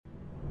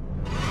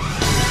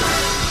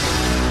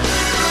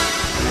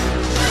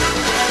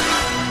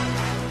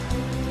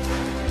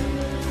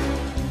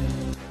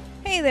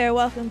Hey there,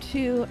 welcome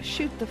to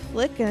Shoot the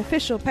Flick, an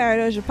official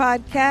Paradoja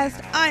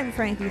podcast. I'm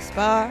Frankie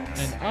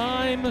Sparks. And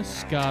I'm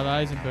Scott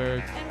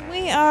Eisenberg. And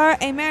we are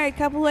a married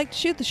couple who like to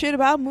shoot the shit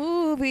about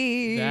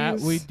movies. That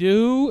we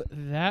do.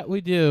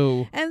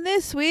 And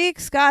this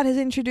week, Scott has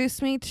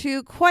introduced me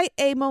to quite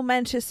a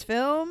momentous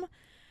film,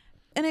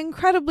 an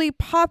incredibly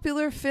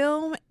popular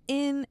film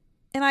in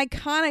an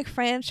iconic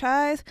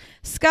franchise.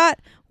 Scott,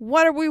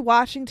 what are we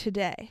watching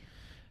today?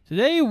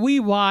 Today we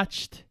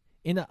watched,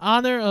 in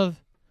honor of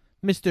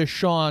Mr.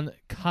 Sean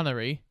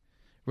Connery,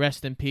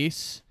 rest in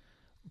peace,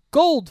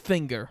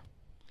 Goldfinger.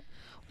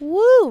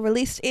 Woo!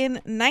 Released in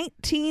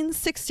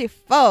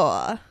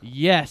 1964.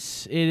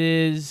 Yes, it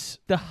is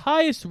the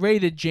highest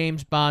rated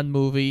James Bond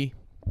movie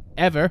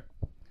ever.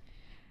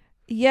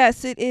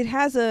 Yes, it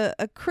has a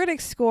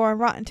critic score on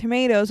Rotten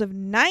Tomatoes of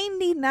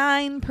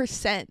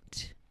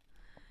 99%.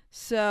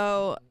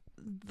 So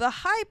the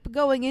hype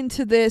going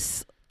into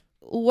this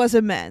was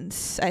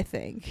immense, I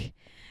think.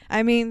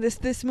 I mean,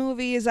 this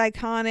movie is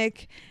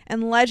iconic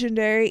and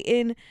legendary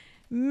in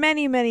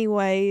many, many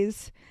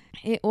ways.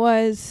 It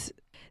was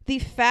the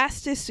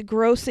fastest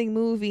grossing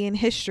movie in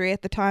history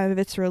at the time of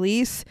its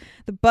release.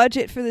 The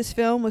budget for this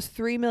film was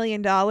 $3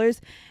 million,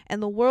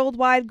 and the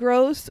worldwide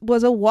gross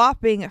was a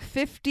whopping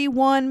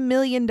 $51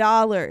 million in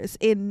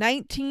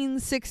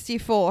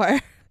 1964.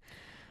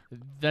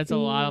 That's a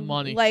lot of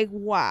money. Like,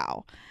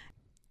 wow.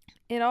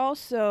 It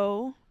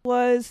also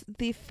was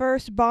the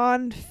first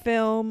Bond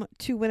film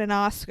to win an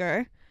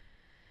Oscar.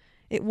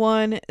 It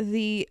won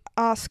the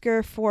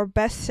Oscar for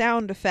Best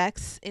Sound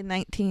Effects in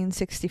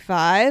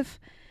 1965.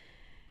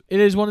 It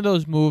is one of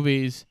those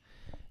movies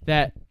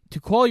that, to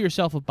call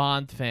yourself a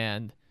Bond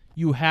fan,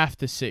 you have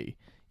to see.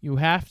 You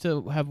have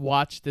to have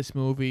watched this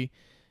movie,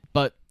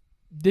 but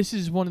this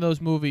is one of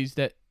those movies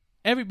that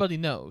everybody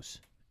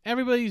knows.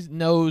 Everybody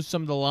knows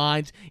some of the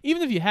lines.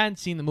 Even if you hadn't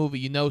seen the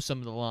movie, you know some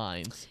of the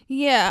lines.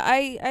 Yeah,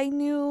 I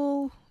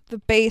knew the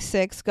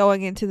basics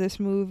going into this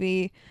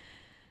movie.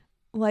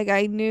 Like,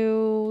 I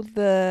knew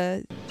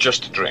the...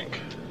 Just a drink.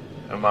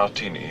 A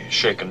martini,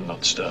 shaken,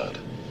 not stirred.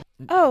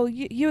 Oh,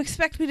 you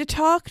expect me to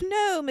talk?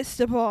 No,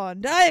 Mr.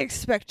 Bond. I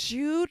expect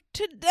you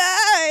to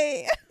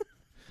die.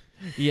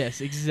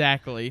 Yes,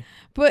 exactly.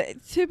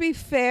 But to be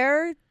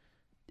fair,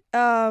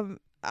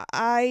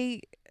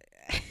 I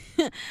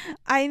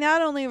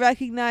not only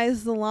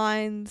recognize the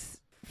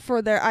lines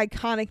for their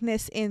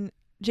iconicness in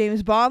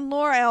James Bond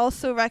lore, I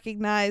also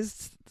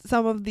recognized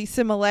some of the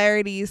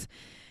similarities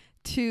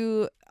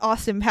to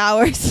Austin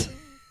Powers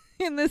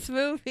in this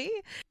movie.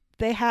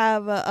 They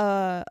have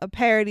a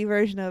parody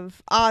version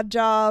of Odd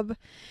Job.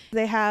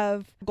 They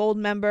have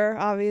Goldmember,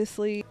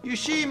 obviously. You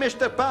see,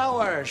 Mr.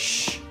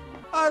 Powers,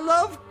 I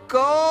love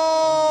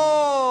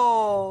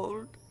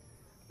gold.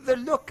 The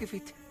look of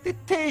it, the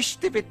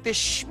taste of it, the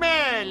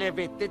smell of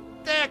it, the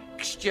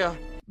texture.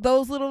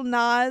 Those little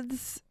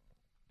nods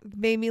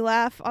made me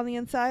laugh on the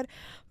inside.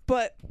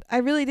 But I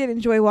really did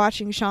enjoy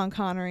watching Sean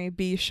Connery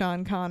be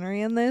Sean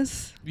Connery in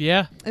this.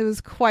 Yeah. It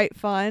was quite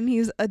fun.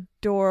 He's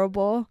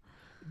adorable.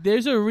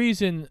 There's a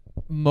reason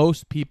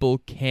most people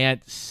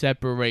can't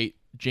separate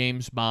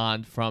James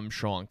Bond from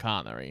Sean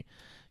Connery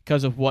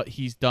because of what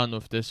he's done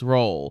with this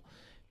role.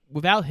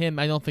 Without him,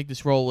 I don't think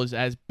this role is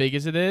as big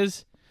as it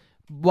is.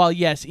 While,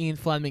 yes, Ian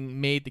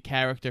Fleming made the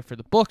character for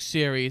the book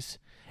series,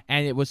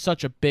 and it was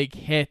such a big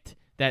hit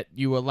that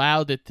you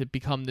allowed it to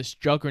become this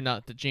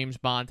juggernaut that James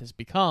Bond has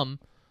become,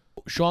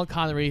 Sean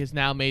Connery has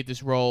now made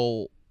this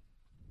role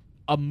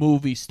a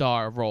movie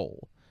star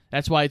role.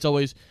 That's why it's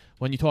always,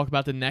 when you talk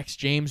about the next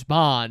James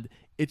Bond,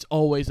 it's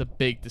always a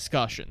big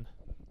discussion.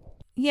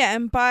 Yeah,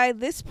 and by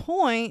this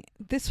point,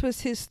 this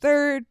was his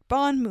third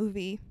Bond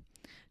movie.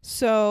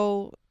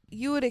 So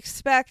you would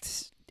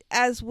expect,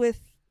 as with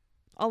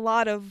a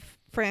lot of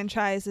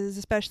franchises,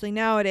 especially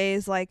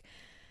nowadays, like,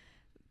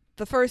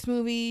 the first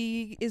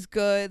movie is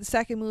good, the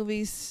second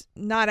movie's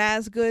not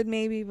as good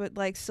maybe, but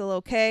like still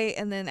okay,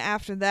 and then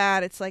after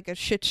that it's like a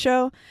shit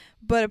show.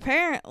 But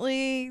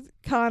apparently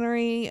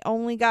Connery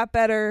only got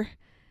better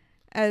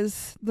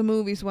as the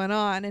movies went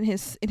on in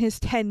his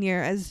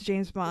tenure as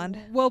James Bond.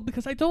 Well,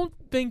 because I don't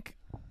think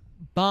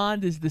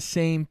Bond is the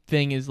same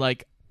thing as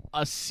like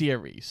a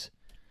series.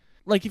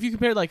 Like, if you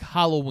compare like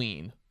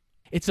Halloween,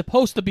 it's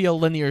supposed to be a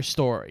linear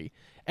story.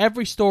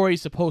 Every story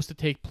is supposed to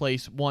take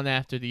place one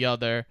after the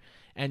other,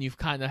 and you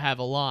kind of have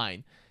a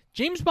line.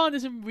 James Bond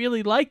isn't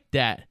really like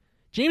that.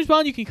 James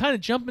Bond, you can kind of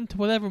jump into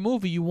whatever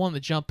movie you want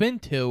to jump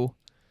into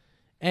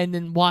and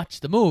then watch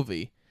the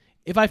movie.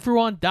 If I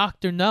threw on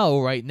Dr. No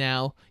right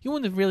now, you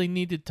wouldn't have really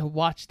needed to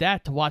watch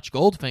that to watch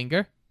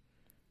Goldfinger.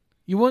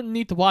 You wouldn't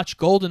need to watch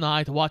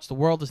GoldenEye to watch The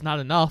World Is Not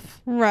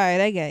Enough. Right,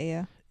 I get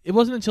you. It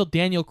wasn't until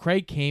Daniel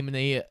Craig came and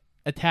they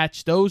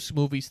attached those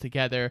movies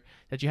together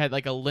that you had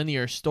like a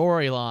linear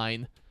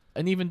storyline.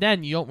 And even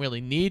then, you don't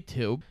really need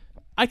to.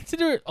 I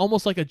consider it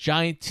almost like a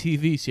giant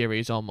TV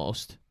series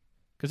almost,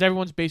 because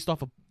everyone's based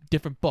off a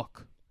different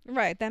book.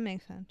 Right, that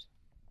makes sense.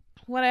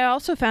 What I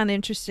also found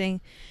interesting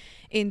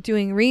in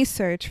doing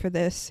research for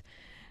this,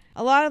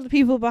 a lot of the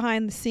people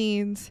behind the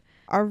scenes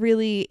are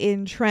really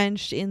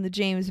entrenched in the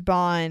James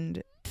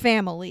Bond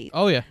family.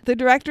 Oh, yeah. The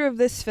director of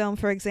this film,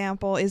 for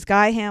example, is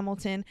Guy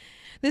Hamilton.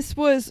 This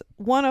was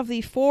one of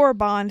the 4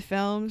 Bond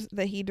films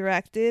that he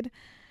directed.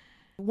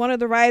 One of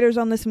the writers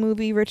on this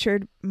movie,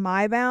 Richard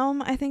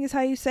Maybaum, I think is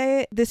how you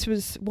say it. This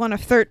was one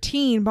of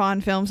 13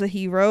 Bond films that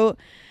he wrote.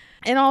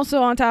 And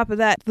also on top of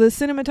that, the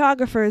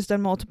cinematographer has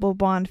done multiple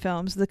Bond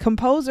films. The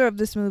composer of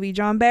this movie,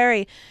 John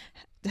Barry,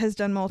 has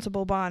done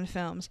multiple Bond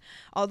films.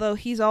 Although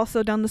he's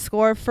also done the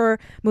score for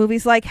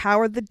movies like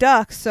Howard the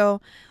Duck. So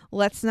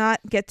let's not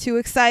get too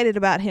excited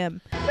about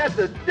him. That's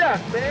a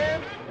duck,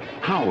 man.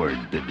 Howard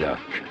the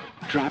Duck,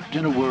 trapped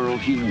in a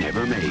world he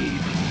never made.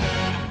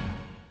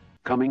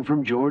 Coming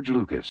from George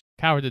Lucas.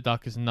 Howard the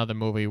Duck is another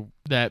movie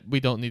that we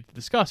don't need to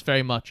discuss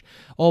very much.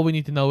 All we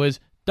need to know is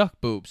duck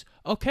boobs.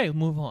 Okay,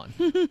 move on.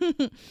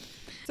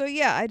 So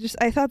yeah,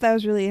 I thought that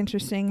was really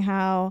interesting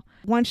how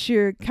once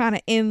you're kind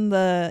of in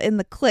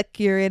the clique,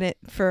 you're in it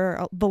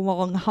for the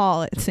long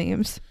haul, it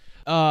seems.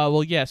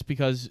 Well, yes,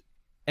 because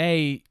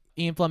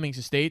Ian Fleming's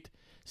estate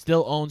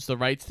still owns the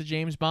rights to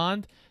James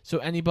Bond, so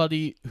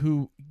anybody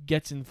who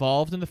gets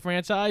involved in the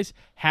franchise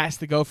has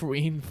to go through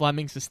Ian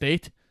Fleming's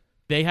estate.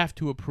 They have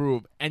to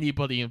approve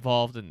anybody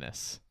involved in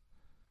this,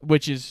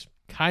 which is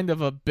kind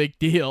of a big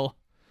deal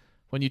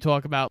when you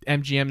talk about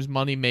MGM's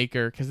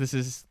moneymaker, because this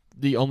is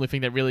the only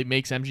thing that really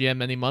makes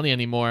MGM any money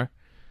anymore.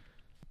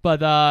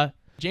 But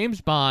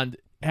James Bond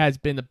has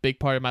been a big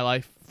part of my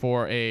life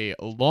for a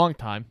long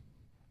time.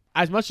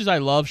 As much as I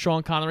love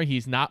Sean Connery,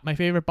 he's not my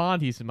favorite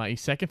Bond. He's my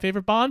second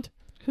favorite Bond.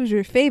 Who's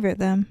your favorite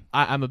then?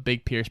 I'm a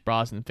big Pierce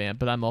Brosnan fan,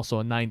 but I'm also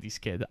a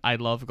 90s kid. I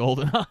love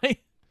GoldenEye.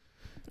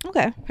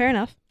 Okay, fair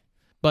enough.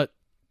 But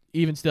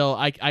even still,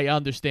 I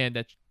understand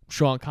that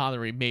Sean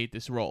Connery made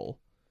this role.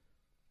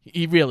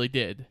 He really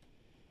did.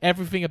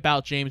 Everything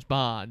about James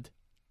Bond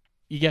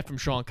you get from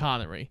Sean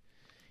Connery.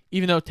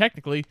 Even though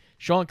technically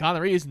Sean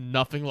Connery is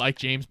nothing like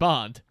James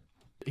Bond.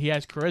 He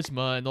has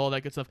charisma and all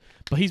that good stuff,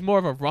 but he's more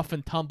of a rough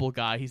and tumble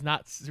guy. He's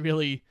not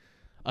really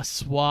a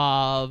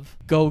suave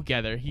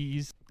go-getter.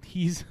 He's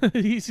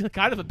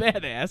kind of a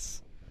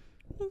badass.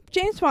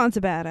 James Bond's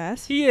a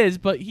badass. He is,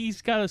 but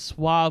he's got a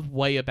suave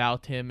way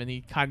about him, and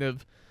he kind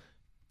of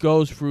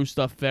goes through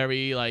stuff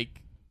very,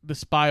 like, the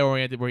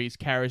spy-oriented, where he's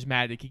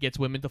charismatic. He gets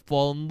women to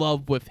fall in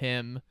love with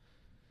him.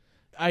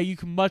 You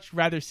can much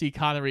rather see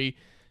Connery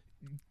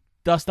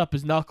dust up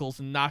his knuckles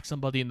and knock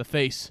somebody in the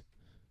face.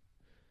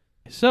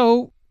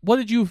 So, what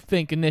did you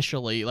think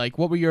initially? Like,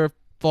 what were your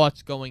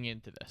thoughts going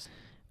into this?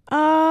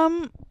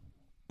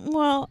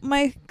 Well,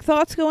 my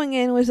thoughts going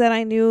in was that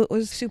I knew it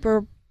was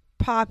super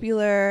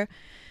popular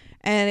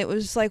and it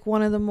was like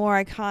one of the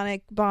more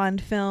iconic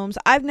Bond films.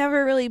 I've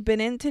never really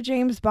been into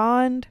James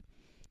Bond.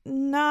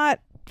 Not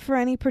for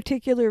any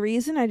particular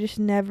reason. I just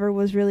never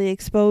was really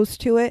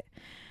exposed to it.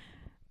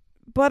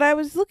 But I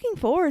was looking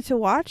forward to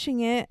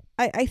watching it.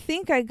 I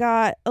think I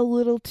got a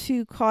little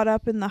too caught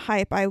up in the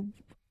hype.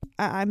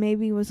 I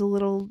maybe was a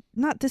little,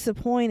 not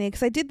disappointed,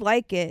 because I did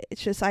like it.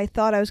 It's just I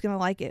thought I was going to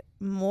like it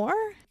more.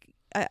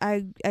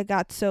 I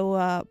got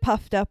so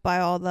puffed up by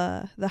all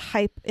the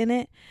hype in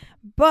it.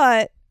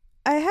 But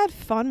I had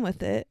fun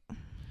with it.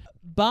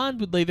 Bond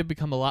would later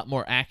become a lot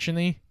more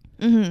action-y.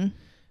 Mm-hmm.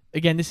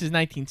 Again, this is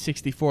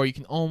 1964. You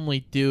can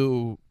only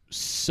do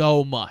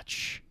so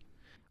much.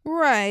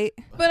 Right.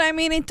 But I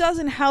mean, it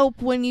doesn't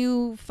help when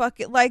you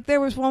like, there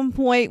was one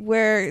point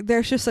where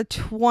there's just a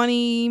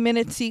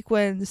 20-minute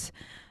sequence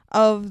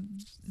of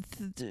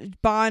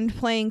Bond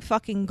playing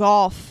fucking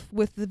golf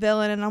with the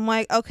villain, and I'm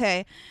like,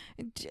 okay,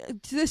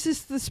 this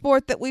is the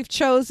sport that we've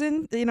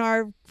chosen in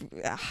our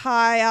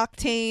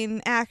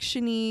high-octane,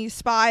 action-y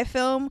spy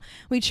film.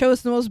 We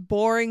chose the most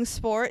boring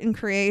sport in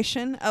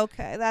creation.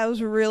 Okay, that was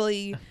a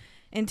really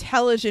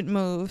intelligent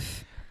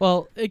move.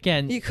 Well,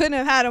 again, you couldn't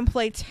have had him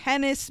play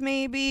tennis,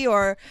 maybe,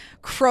 or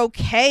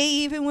croquet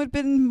even would have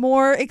been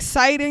more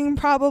exciting,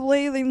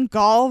 probably, than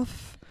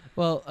golf.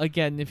 Well,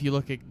 again, if you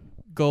look at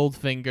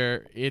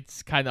Goldfinger,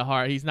 it's kind of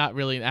hard. He's not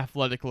really an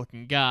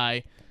athletic-looking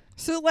guy.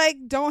 So,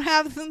 like, don't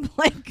have them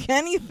play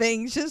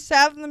anything. Just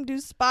have them do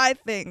spy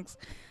things.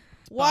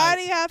 Why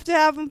do you have to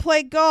have them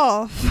play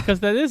golf? Because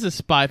that is a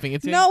spy thing.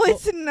 It's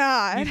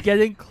not. He's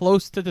getting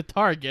close to the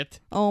target.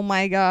 Oh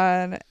my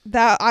god.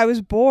 I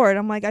was bored.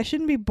 I'm like, I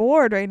shouldn't be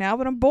bored right now,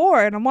 but I'm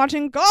bored. I'm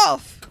watching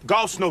golf.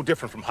 Golf's no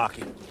different from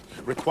hockey.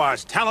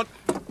 Requires talent,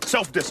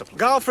 self-discipline.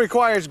 Golf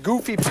requires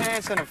goofy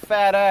pants and a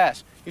fat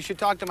ass. You should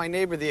talk to my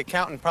neighbor, the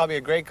accountant, probably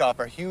a great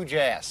golfer, huge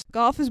ass.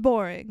 Golf is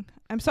boring.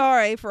 I'm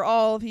sorry for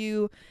all of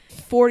you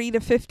 40 to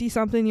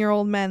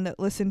 50-something-year-old men that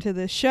listen to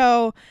this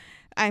show.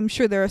 I'm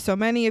sure there are so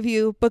many of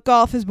you, but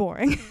golf is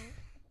boring.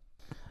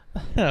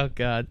 Oh,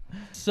 God.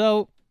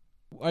 So,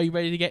 are you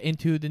ready to get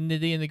into the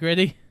nitty and the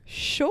gritty?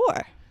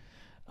 Sure.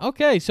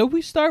 Okay, so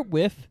we start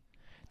with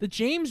the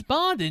James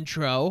Bond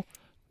intro,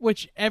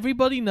 which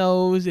everybody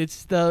knows.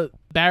 It's the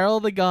barrel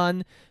of the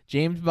gun.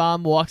 James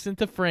Bond walks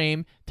into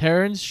frame,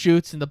 turns,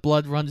 shoots, and the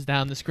blood runs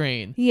down the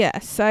screen.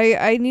 Yes,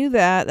 I knew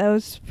that. That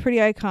was pretty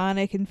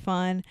iconic and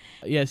fun.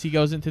 Yes, he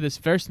goes into this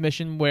first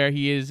mission where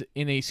he is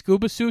in a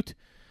scuba suit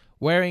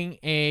wearing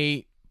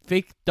a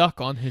fake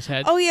duck on his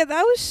head. Oh yeah,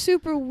 that was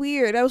super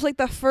weird. That was like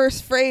the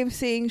first frame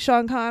seeing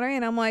Sean Connery,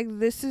 and I'm like,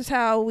 this is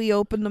how we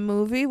open the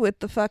movie, with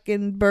the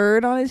fucking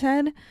bird on his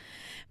head.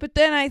 But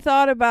then I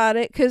thought about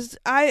it, because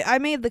I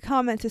made the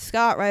comment to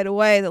Scott right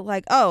away that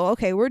like, oh,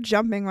 okay, we're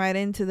jumping right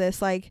into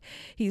this. Like,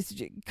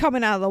 he's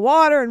coming out of the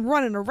water and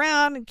running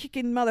around and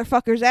kicking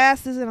motherfuckers'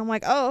 asses. And I'm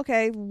like, oh,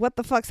 okay, what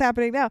the fuck's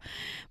happening now?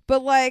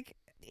 But like,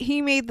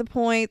 he made the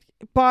point,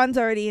 Bond's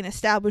already an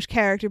established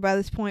character by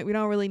this point. We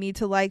don't really need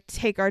to like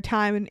take our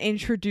time and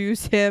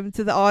introduce him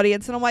to the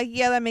audience. And I'm like,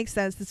 yeah, that makes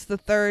sense. It's the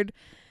third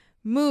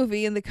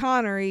movie in the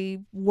Connery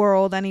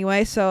world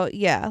anyway. So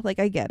yeah, like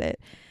I get it.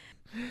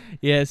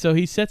 Yeah, so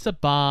he sets a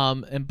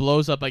bomb and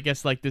blows up, I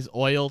guess, like this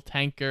oil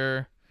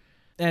tanker.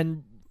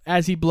 And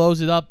as he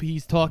blows it up,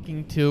 he's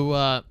talking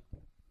to,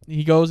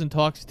 he goes and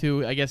talks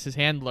to, I guess, his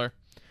handler,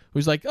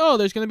 who's like, oh,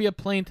 there's going to be a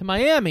plane to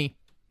Miami.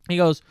 He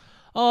goes,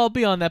 oh, I'll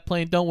be on that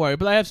plane, don't worry,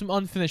 but I have some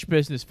unfinished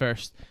business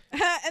first.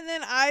 And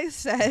then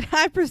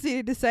I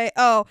proceeded to say,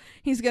 oh,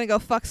 he's going to go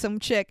fuck some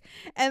chick.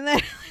 And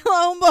then,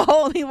 lo and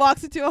behold, he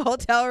walks into a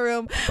hotel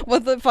room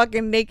with a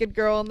fucking naked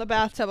girl in the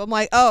bathtub. I'm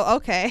like, oh,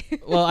 okay.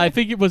 Well, I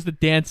think it was the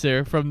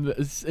dancer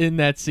in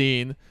that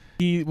scene.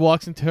 He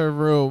walks into her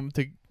room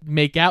to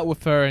make out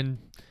with her and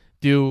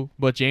do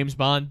what James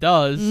Bond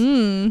does,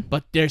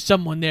 but there's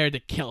someone there to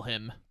kill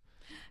him.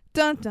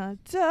 Dun, dun,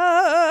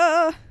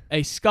 dun.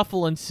 A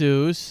scuffle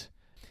ensues.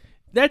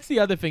 That's the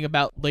other thing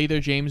about later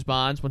James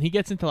Bonds. When he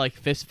gets into like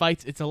fist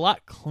fights, it's a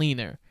lot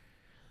cleaner.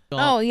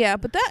 Oh yeah,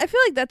 but I feel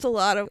like that's a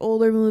lot of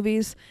older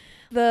movies.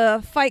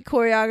 The fight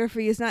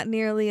choreography is not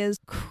nearly as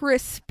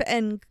crisp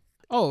and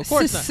of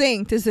course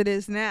succinct as it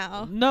is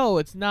now. No,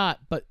 it's not.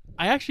 But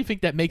I actually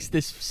think that makes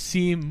this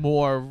seem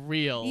more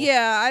real.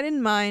 Yeah, I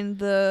didn't mind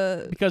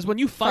because when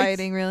you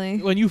fighting,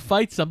 really, when you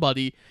fight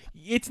somebody,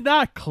 it's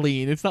not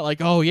clean. It's not like,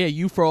 oh yeah,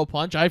 you throw a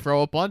punch, I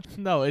throw a punch.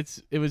 No,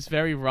 it was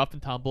very rough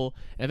and tumble.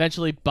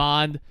 Eventually,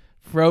 Bond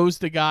throws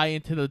the guy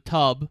into the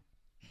tub.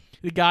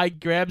 The guy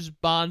grabs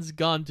Bond's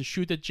gun to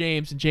shoot at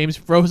James, and James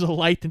throws a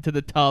light into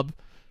the tub.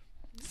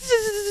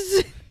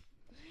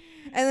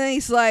 And then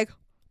he's like,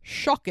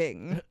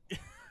 shocking.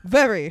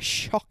 Very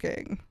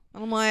shocking.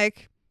 And I'm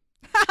like,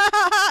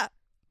 that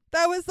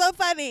was so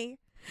funny.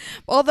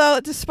 Although,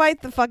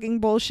 despite the fucking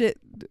bullshit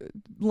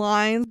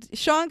lines,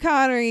 Sean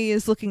Connery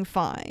is looking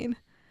fine.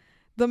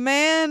 The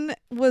man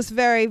was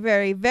very,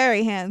 very,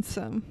 very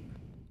handsome.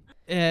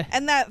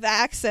 And that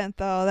accent,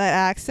 though,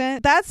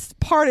 that's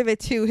part of it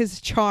too,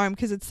 his charm,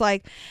 because it's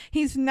like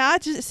it's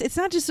not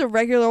just a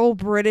regular old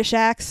British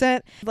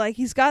accent. Like,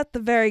 he's got the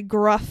very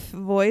gruff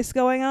voice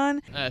going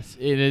on. Yes,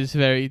 it is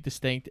very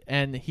distinct,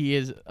 and he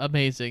is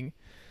amazing.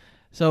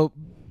 So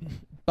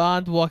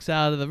Bond walks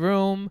out of the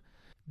room.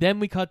 Then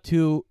we cut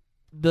to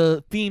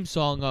the theme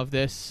song of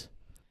this,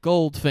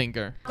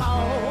 Goldfinger.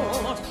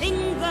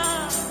 Goldfinger,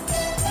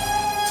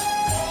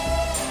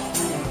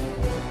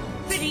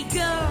 pretty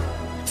girl,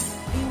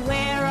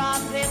 beware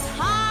of this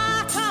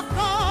heart of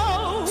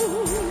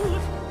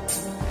gold.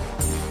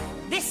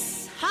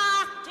 This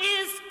heart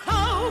is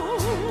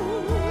cold.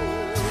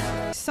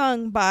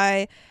 Sung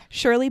by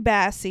Shirley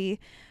Bassey,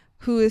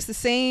 who is the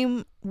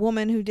same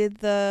woman who did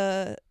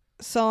the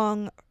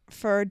song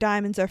for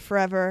Diamonds Are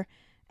Forever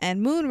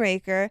and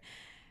Moonraker.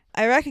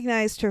 I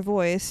recognized her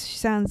voice. She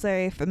sounds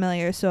very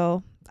familiar,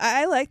 so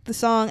I like the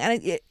song,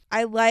 and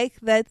I like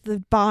that the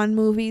Bond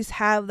movies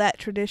have that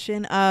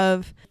tradition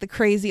of the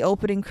crazy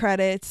opening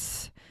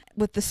credits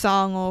with the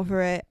song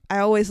over it. I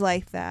always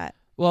like that.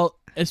 Well,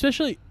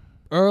 especially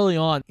early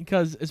on,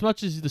 because as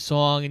much as the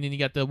song and then you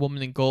got the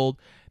woman in gold,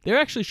 they're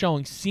actually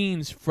showing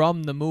scenes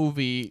from the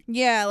movie.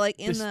 Yeah, like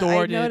in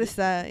distorted. I noticed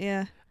that,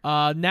 yeah.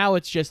 Now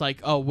it's just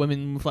like,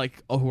 women with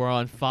like, who are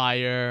on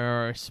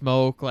fire or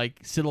smoke,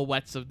 like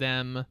silhouettes of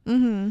them.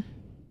 Mm-hmm.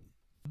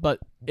 But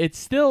it's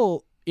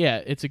still,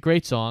 it's a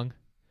great song.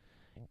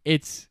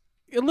 It's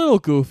a little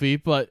goofy,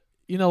 but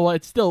you know what?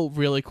 It's still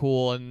really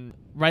cool. And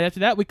right after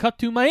that, we cut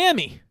to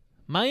Miami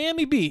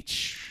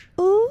Beach.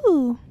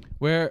 Ooh.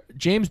 Where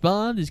James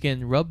Bond is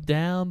getting rubbed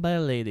down by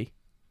a lady.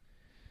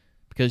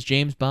 Because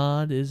James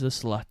Bond is a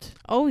slut.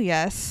 Oh,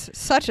 yes.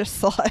 Such a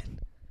slut.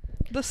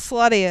 The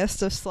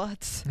sluttiest of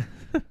sluts.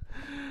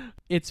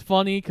 It's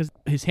funny because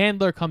his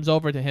handler comes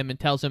over to him and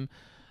tells him,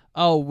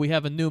 oh, we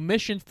have a new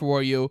mission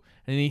for you.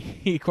 And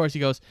he of course, he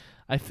goes,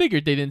 I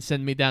figured they didn't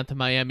send me down to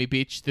Miami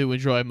Beach to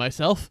enjoy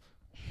myself.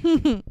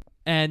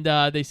 And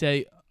they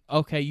say,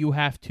 okay, you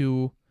have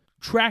to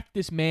track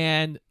this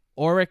man,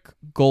 Auric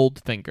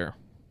Goldfinger.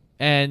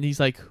 And he's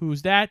like,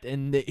 who's that?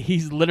 And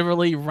he's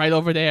literally right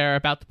over there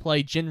about to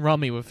play gin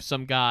rummy with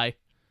some guy.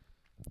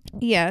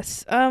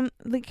 Yes.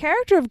 The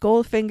character of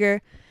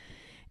Goldfinger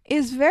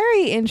is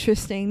very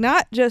interesting,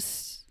 not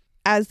just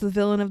as the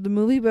villain of the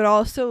movie, but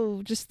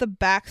also just the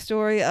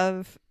backstory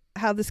of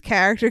how this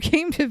character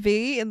came to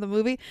be in the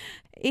movie.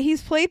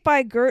 He's played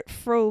by Gert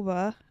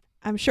Frobe.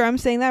 I'm sure I'm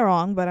saying that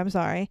wrong, but I'm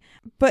sorry.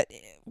 But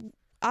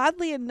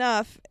oddly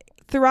enough,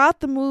 throughout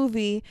the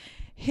movie,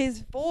 his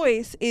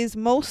voice is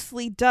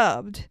mostly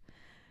dubbed,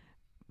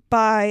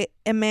 by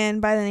a man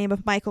by the name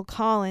of Michael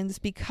Collins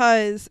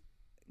because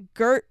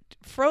Gert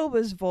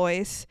Froba's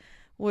voice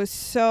was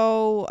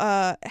so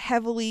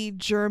heavily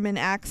German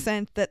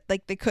accent that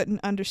like they couldn't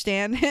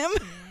understand him.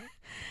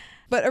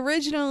 But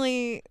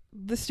originally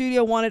the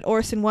studio wanted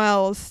Orson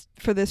Welles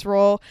for this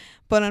role,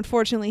 but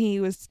unfortunately he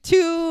was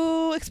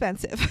too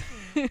expensive.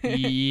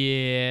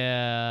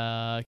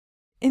 Yeah.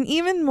 An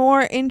even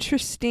more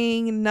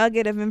interesting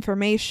nugget of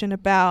information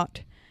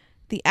about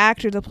the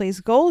actor that plays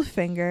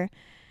Goldfinger,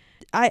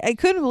 I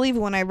couldn't believe it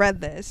when I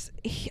read this.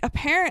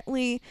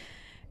 Apparently,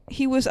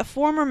 he was a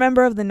former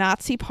member of the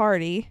Nazi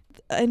Party,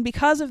 and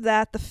because of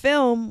that, the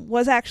film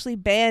was actually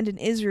banned in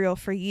Israel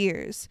for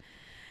years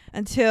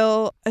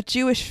until a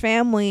Jewish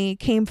family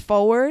came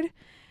forward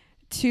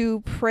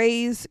to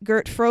praise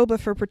Gert Frobe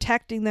for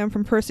protecting them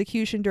from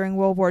persecution during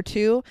World War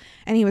II,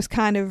 and he was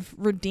kind of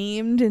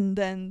redeemed, and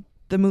then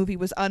the movie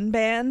was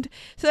unbanned.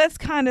 So that's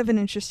kind of an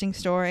interesting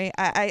story.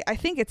 I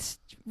think it's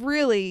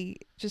really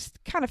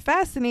just kind of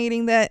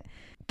fascinating that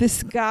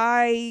this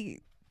guy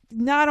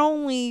not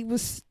only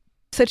was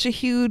such a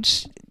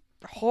huge,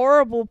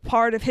 horrible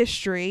part of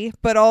history,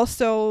 but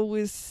also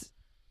was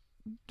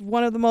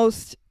one of the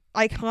most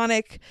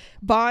iconic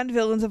Bond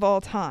villains of all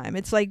time.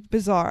 It's like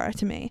bizarre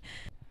to me.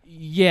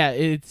 Yeah,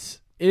 it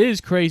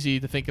is crazy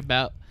to think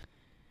about.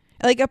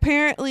 Like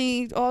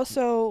apparently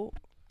also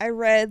I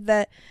read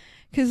that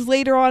because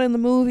later on in the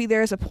movie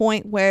there's a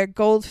point where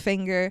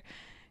Goldfinger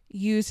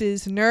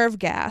uses nerve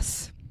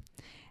gas,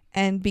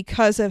 and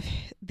because of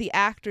the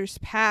actor's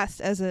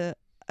past as a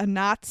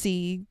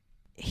Nazi,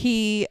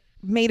 he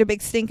made a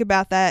big stink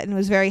about that and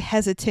was very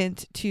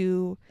hesitant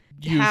to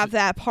have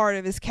that part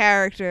of his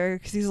character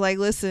because he's like,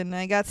 listen,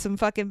 I got some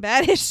fucking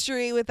bad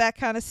history with that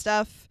kind of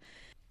stuff.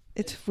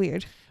 It's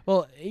weird.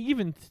 Well,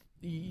 even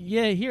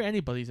hear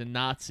anybody's a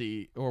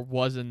Nazi or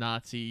was a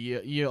Nazi,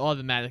 you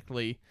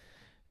automatically,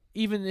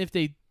 even if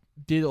they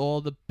did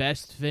all the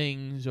best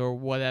things or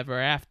whatever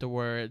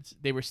afterwards,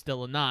 they were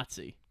still a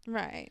Nazi.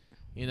 Right.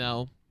 You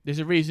know, there's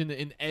a reason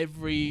in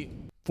every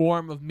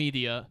form of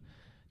media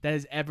that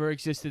has ever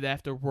existed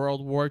after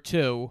World War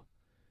II,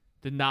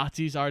 the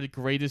Nazis are the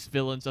greatest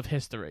villains of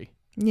history.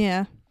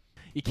 Yeah.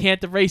 You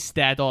can't erase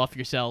that off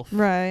yourself.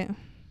 Right.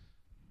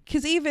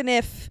 Because even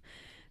if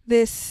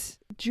this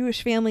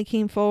Jewish family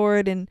came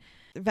forward and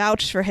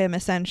vouched for him,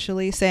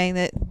 essentially saying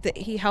that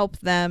he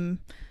helped them,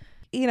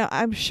 you know,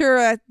 I'm sure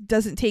that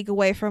doesn't take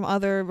away from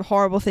other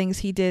horrible things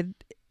he did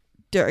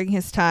during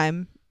his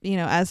time, you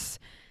know, as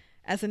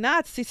a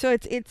Nazi. So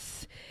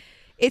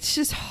it's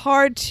just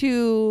hard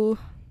to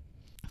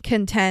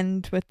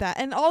contend with that.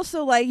 And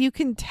also, like, you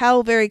can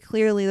tell very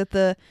clearly that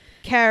the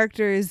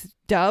character is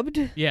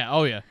dubbed. Yeah.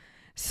 Oh yeah.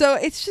 So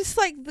it's just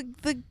like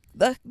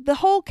the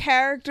whole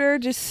character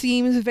just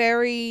seems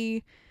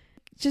very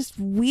just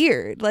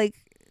weird. Like,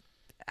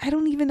 I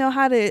don't even know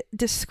how to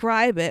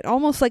describe it.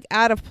 Almost like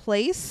out of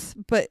place,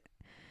 but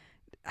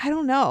I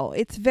don't know.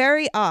 It's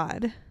very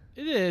odd.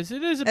 It is.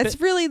 That's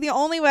really the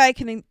only way I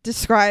can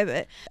describe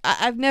it.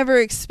 I've never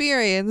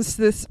experienced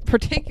this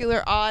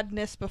particular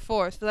oddness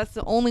before, so that's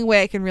the only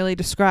way I can really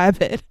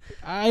describe it.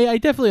 I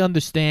definitely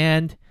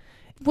understand.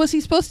 Was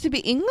he supposed to be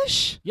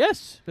English?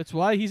 Yes, that's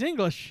why he's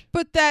English.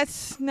 But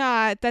that's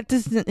not. That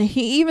doesn't.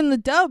 Even the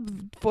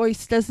dub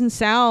voice doesn't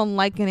sound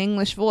like an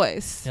English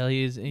voice. Hell,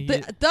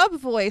 The dub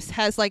voice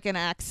has like an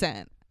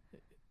accent.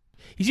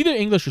 He's either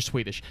English or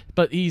Swedish,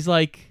 but he's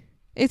like.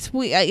 It's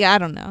weird. Yeah, I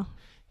don't know.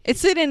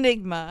 It's an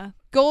enigma.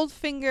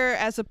 Goldfinger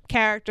as a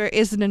character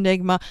is an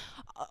enigma.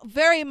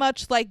 Very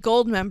much like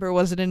Goldmember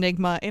was an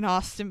enigma in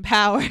Austin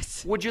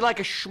Powers. Would you like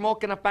a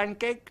schmoke and a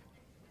pancake?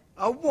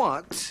 A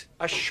what?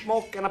 A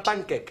schmoke and a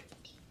pancake.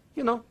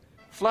 You know,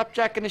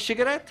 flapjack and a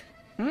cigarette?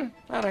 All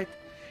right.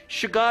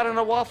 Cigar and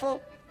a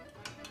waffle?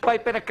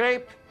 Pipe and a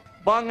crepe?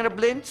 Bong and a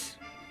blintz?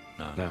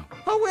 No.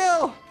 Oh,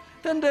 well,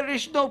 then there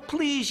is no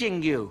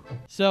pleasing you.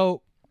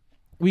 So,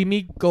 we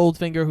meet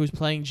Goldfinger, who's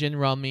playing Gin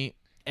Rummy,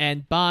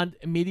 and Bond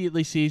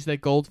immediately sees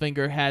that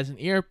Goldfinger has an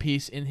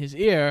earpiece in his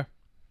ear.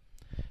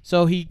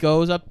 So he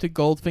goes up to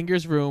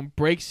Goldfinger's room,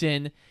 breaks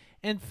in,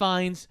 and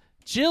finds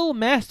Jill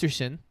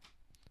Masterson,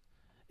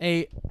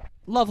 a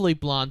lovely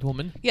blonde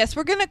woman. Yes,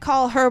 we're going to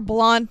call her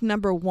blonde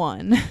number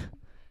 1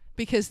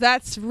 because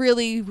that's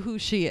really who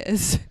she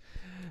is.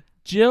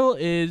 Jill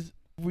is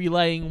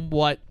relaying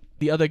what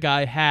the other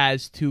guy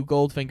has to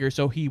Goldfinger,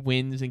 so he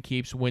wins and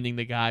keeps winning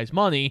the guy's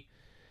money.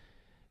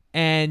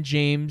 And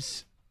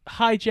James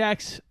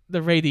hijacks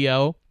the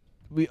radio.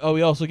 We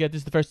also get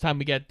this the first time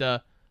we get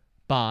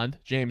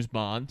James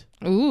Bond.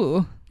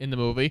 Ooh. In the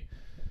movie.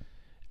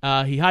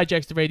 He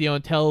hijacks the radio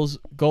and tells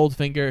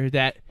Goldfinger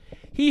that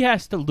he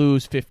has to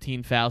lose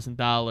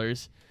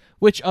 $15,000,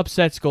 which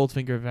upsets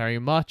Goldfinger very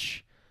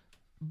much.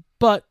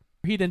 But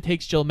he then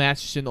takes Jill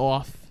Masterson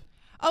off.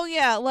 Oh,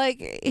 yeah,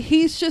 like,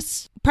 he's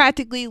just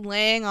practically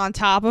laying on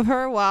top of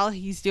her while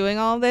he's doing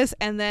all this,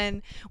 and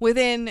then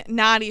within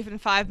not even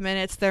 5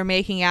 minutes, they're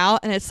making out,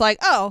 and it's like,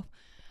 oh,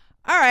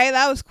 all right,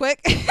 that was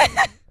quick.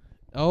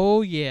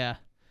 Oh, yeah.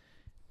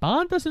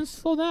 Bond doesn't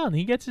slow down.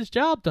 He gets his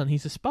job done.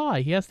 He's a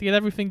spy. He has to get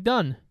everything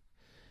done.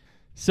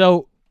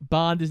 So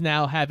Bond is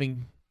now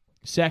having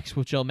sex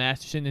with Jill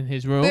Masterson in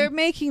his room. They're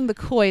making the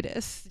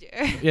coitus.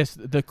 Yes,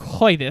 the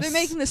coitus.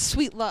 They're making the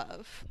sweet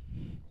love.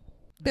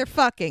 They're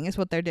fucking is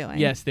what they're doing.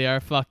 Yes, they are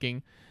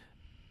fucking.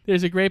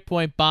 There's a great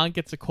point. Bond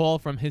gets a call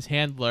from his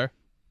handler.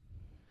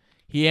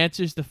 He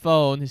answers the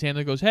phone. His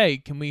handler goes, "Hey,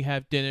 can we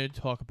have dinner to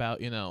talk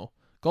about,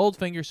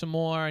 Goldfinger some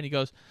more?" And he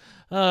goes,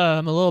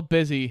 "I'm a little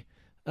busy.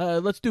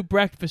 Let's do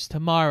breakfast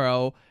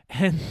tomorrow."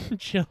 And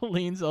Jill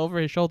leans over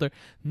his shoulder.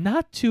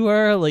 "Not too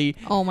early."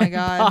 Oh my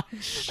God.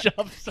 Bond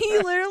shoves He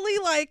her. literally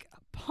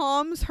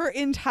palms her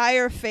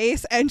entire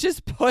face and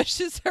just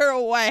pushes her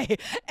away.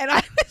 And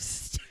I'm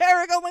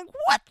hysterical. I'm like,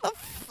 what the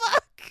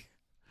fuck?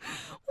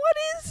 What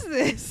is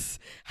this?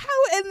 How?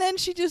 And then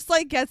she just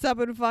gets up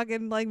and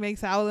fucking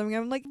makes out with him.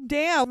 I'm like,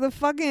 damn, the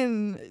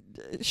fucking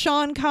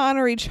Sean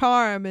Connery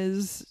charm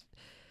is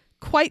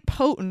quite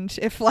potent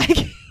if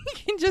you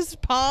can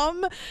just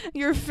palm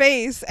your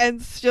face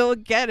and still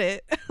get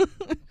it.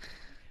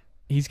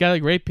 He's got a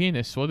great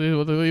penis. What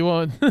do you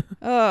want?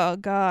 Oh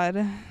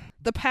God.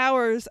 The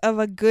powers of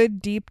a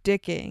good deep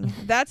dicking.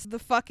 That's the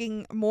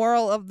fucking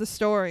moral of the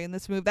story in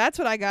this movie. That's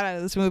what I got out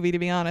of this movie, to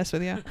be honest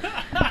with you.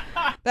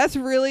 That's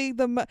really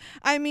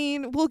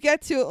we'll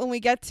get to it when we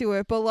get to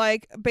it, but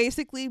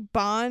basically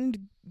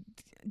Bond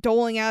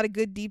doling out a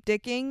good deep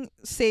dicking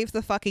saves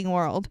the fucking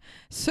world.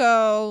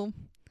 So,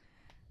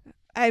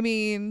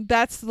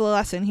 that's the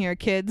lesson here,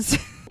 kids.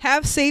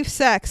 Have safe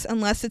sex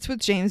unless it's with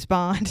James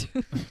Bond.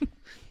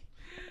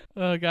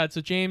 Oh God.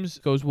 So James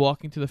goes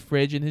walking to the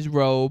fridge in his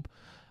robe.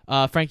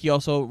 Frankie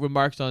also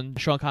remarks on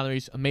Sean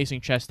Connery's amazing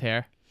chest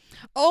hair.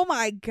 Oh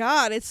my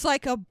God, it's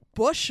like a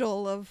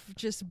bushel of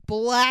just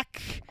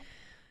black,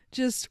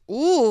 it's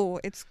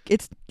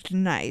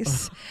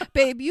nice.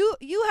 Babe,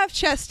 you have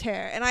chest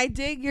hair and I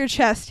dig your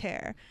chest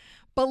hair,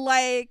 but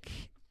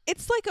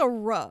it's like a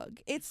rug.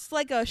 It's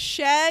like a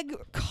shag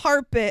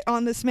carpet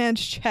on this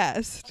man's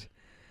chest.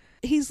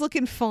 He's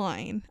looking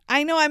fine.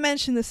 I know I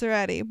mentioned this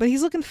already, but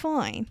he's looking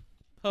fine.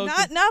 Okay.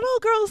 Not all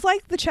girls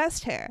like the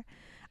chest hair.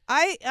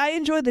 I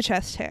enjoy the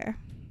chest hair.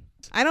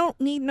 I don't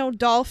need no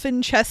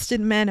dolphin-chested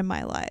men in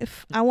my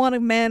life. I want a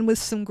man with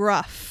some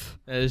gruff.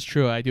 That is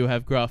true. I do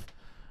have gruff.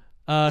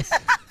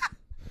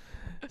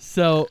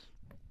 So,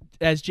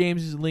 as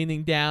James is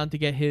leaning down to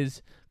get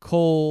his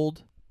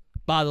cold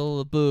bottle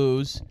of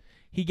booze,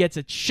 he gets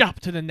a chop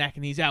to the neck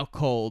and he's out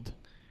cold.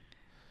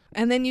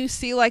 And then you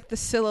see the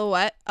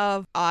silhouette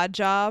of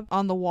Oddjob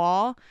on the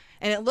wall,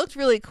 and it looked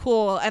really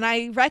cool. And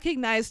I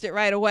recognized it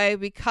right away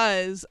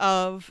because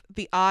of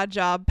the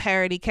Oddjob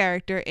parody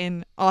character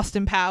in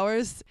Austin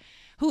Powers,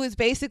 who is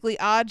basically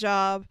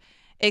Oddjob,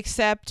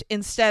 except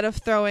instead of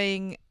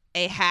throwing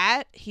a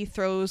hat, he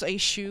throws a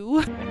shoe.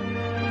 Look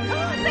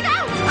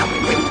out!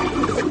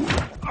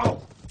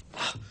 Oh,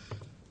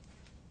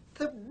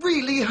 that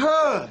really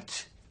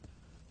hurt.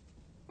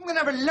 I'm gonna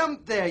have a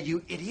lump there,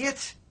 you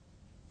idiot.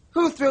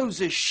 Who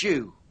throws a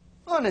shoe?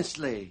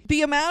 Honestly.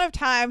 The amount of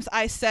times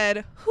I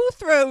said, "Who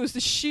throws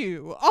the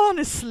shoe?"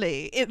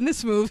 honestly, in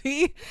this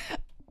movie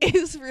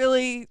is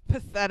really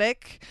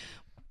pathetic.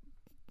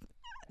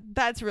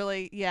 That's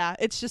really,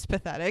 it's just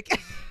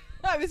pathetic.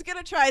 I was going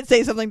to try and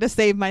say something to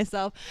save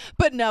myself,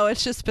 but no,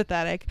 it's just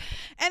pathetic.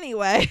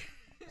 Anyway.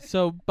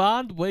 So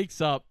Bond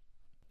wakes up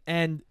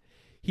and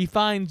he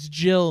finds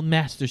Jill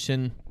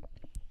Masterson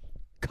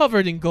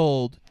covered in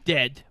gold,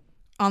 dead.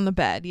 On the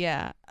bed,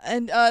 yeah.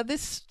 And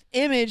this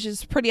image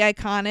is pretty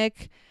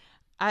iconic.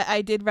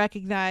 I did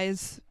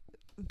recognize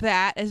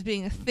that as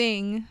being a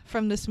thing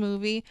from this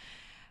movie.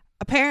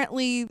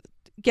 Apparently,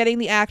 getting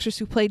the actress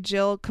who played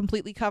Jill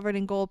completely covered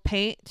in gold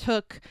paint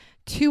took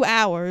 2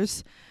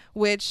 hours,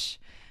 which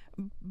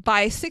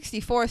by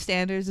 64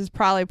 standards is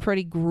probably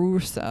pretty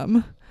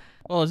gruesome.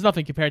 Well, it's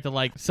nothing compared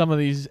to some of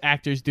these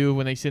actors do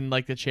when they sit in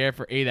the chair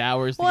for 8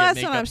 hours to well, get that's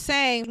makeup. what I'm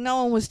saying.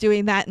 No one was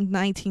doing that in the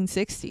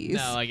 1960s.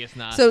 No, I guess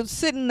not. So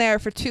sitting there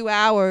for 2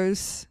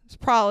 hours is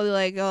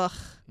probably ugh.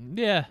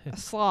 Yeah. A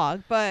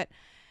slog. But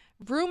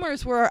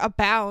rumors were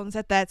abounds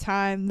at that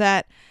time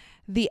that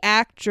the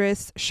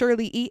actress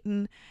Shirley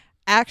Eaton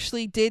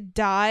actually did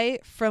die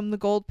from the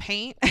gold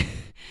paint.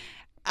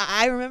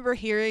 I remember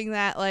hearing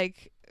that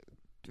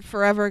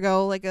forever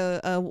ago,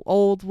 a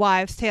old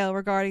wives' tale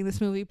regarding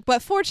this movie.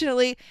 But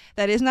fortunately,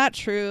 that is not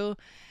true.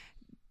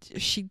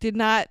 She did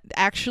not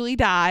actually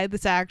die,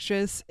 this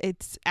actress.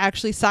 It's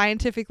actually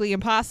scientifically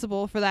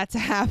impossible for that to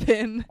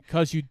happen.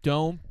 Because you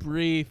don't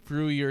breathe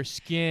through your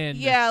skin.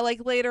 Yeah,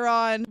 later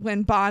on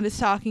when Bond is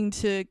talking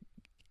to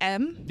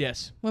M.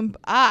 Yes.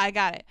 I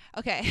got it.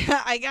 Okay.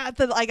 I got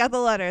the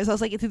letters. I was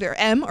like, it's either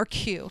M or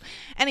Q.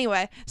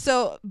 Anyway,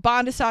 so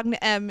Bond is talking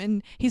to M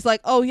and he's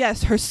like, "Oh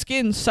yes, her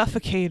skin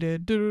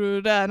suffocated."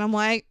 And I'm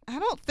like, I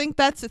don't think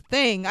that's a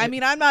thing. I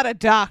mean, I'm not a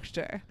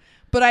doctor,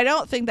 but I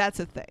don't think that's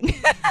a thing.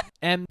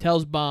 M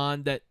tells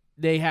Bond that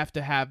they have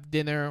to have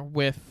dinner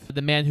with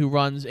the man who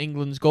runs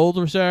England's gold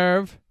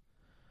reserve.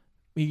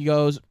 He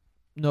goes,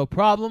 "No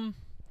problem.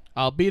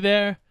 I'll be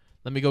there.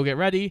 Let me go get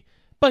ready."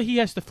 But he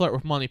has to flirt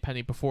with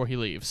Moneypenny before he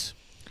leaves.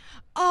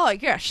 Oh,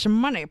 yes,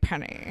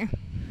 Moneypenny.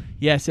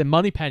 Yes, and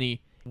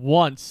Moneypenny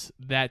wants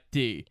that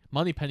D.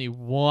 Moneypenny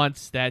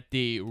wants that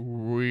D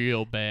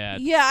real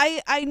bad. Yeah,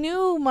 I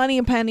knew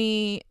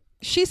Moneypenny.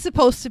 She's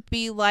supposed to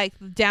be like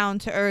the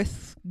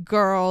down-to-earth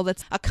girl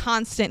that's a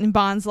constant in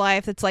Bond's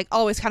life, that's like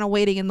always kind of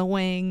waiting in the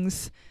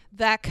wings,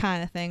 that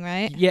kind of thing,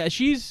 right? Yeah,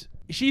 she's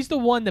the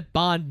one that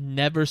Bond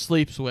never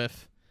sleeps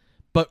with,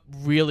 but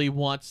really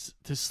wants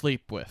to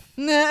sleep with.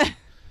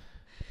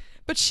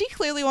 But she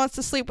clearly wants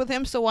to sleep with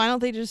him, so why don't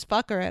they just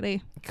fuck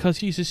already? Because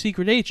he's a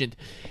secret agent.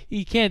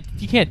 You can't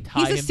tie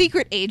him. He's a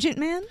secret agent,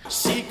 man?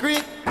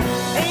 Secret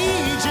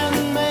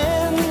agent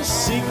man,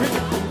 secret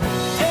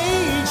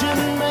agent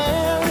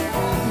man.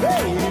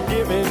 They've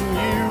given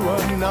you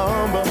a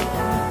number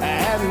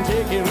and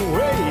taken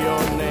away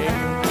your name.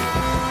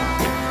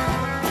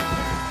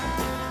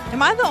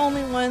 Am I the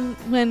only one,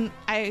 when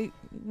I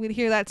would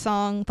hear that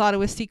song, thought it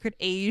was Secret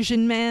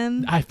Asian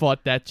Man? I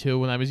thought that too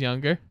when I was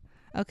younger.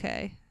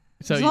 Okay.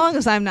 So as long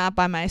as I'm not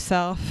by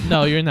myself.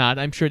 No, you're not.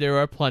 I'm sure there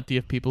are plenty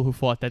of people who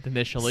thought that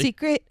initially.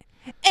 Secret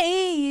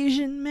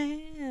Asian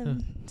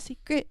Man.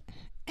 Secret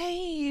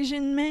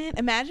Asian Man.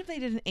 Imagine if they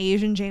did an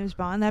Asian James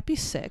Bond. That'd be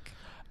sick.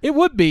 It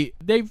would be.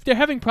 They're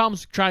having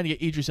problems trying to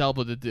get Idris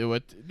Elba to do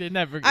it. They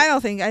never. I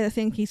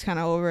think he's kind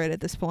of over it at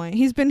this point.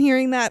 He's been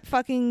hearing that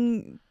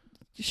fucking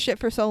shit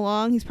for so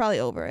long. He's probably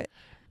over it.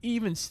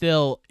 Even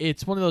still,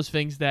 it's one of those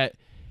things that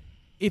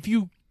if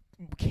you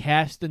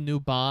cast a new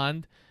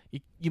Bond,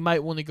 you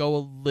might want to go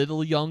a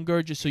little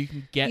younger just so you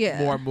can get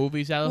more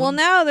movies out of him. Well,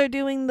 now they're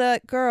doing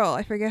the girl.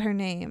 I forget her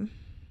name.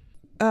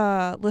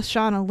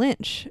 Lashana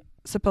Lynch,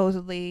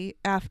 supposedly,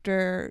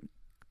 after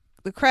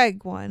the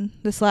Craig one,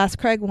 this last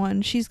Craig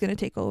one, she's going to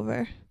take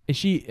over. Is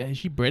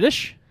she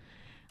British?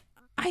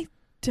 I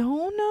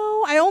don't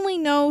know. I only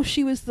know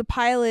she was the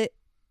pilot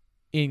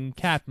in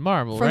Captain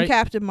Marvel, from right?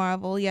 Captain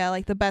Marvel, yeah,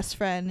 like the best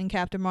friend in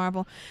Captain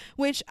Marvel,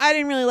 which I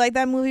didn't really like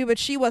that movie, but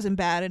she wasn't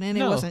bad in it.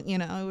 No. It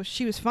wasn't,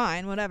 she was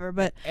fine, whatever.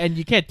 But and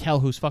you can't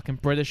tell who's fucking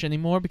British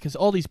anymore because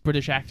all these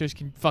British actors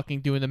can fucking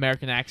do an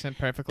American accent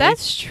perfectly.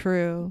 That's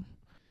true.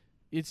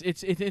 It's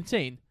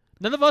insane.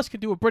 None of us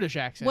can do a British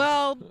accent.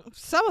 Well,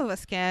 some of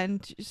us can.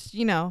 Just,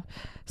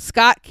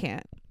 Scott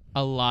can't.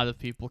 A lot of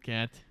people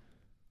can't.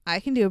 I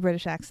can do a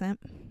British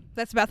accent.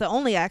 That's about the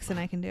only accent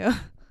I can do.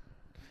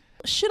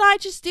 Should I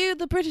just do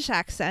the British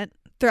accent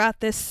throughout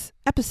this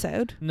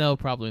episode? No,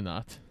 probably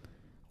not.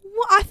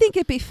 Well, I think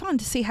it'd be fun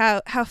to see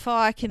how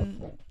far I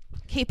can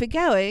keep it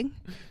going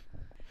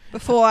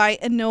before I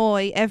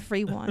annoy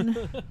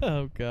everyone.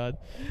 Oh, God.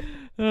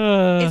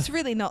 It's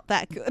really not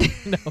that good,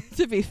 no.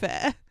 To be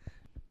fair.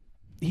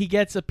 He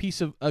gets a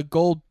piece of a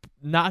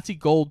Nazi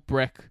gold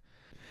brick.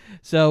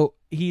 So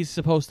he's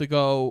supposed to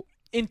go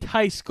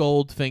entice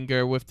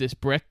Goldfinger with this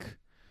brick.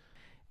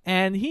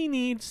 And he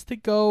needs to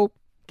go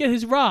get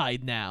his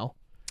ride now.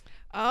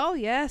 Oh,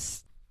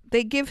 yes.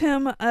 They give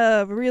him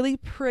a really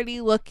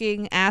pretty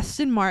looking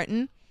Aston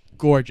Martin.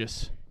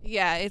 Gorgeous.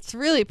 Yeah, it's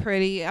really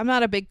pretty. I'm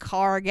not a big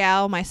car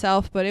gal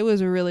myself, but it was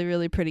a really,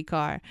 really pretty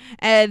car.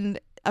 And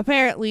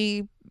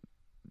apparently,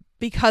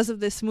 because of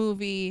this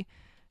movie,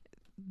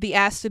 the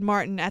Aston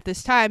Martin at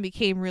this time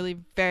became really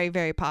very,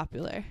 very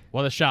popular.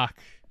 What a shock.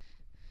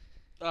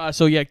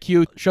 So yeah,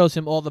 Q shows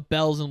him all the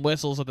bells and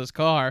whistles of this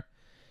car,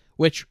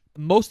 which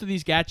most of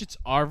these gadgets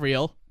are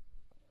real.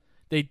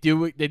 They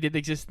did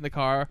exist in the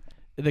car.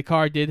 The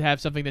car did have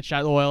something that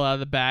shot oil out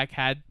of the back,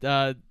 had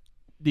the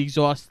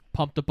exhaust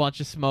pumped a bunch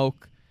of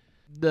smoke.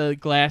 The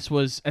glass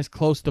was as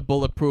close to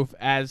bulletproof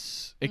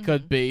as it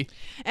could be.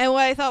 And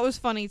what I thought was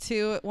funny,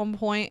 too, at one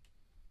point,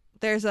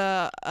 there's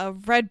a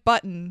red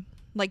button.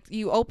 Like,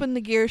 you open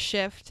the gear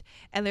shift,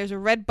 and there's a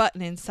red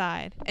button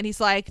inside. And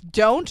he's like,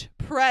 don't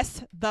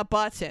press the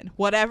button.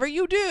 Whatever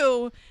you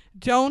do,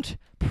 don't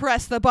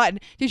press the button.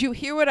 Did you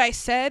hear what I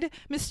said,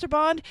 Mr.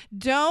 Bond?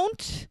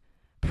 Don't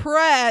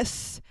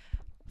press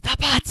the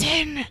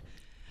button.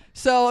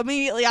 So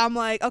immediately I'm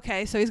like,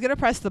 okay, so he's going to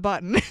press the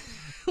button.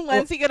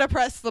 When's he going to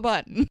press the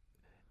button?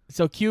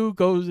 So Q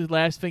goes, the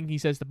last thing he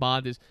says to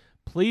Bond is,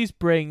 please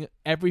bring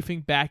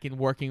everything back in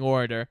working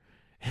order.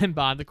 And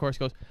Bond, of course,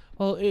 goes,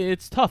 well,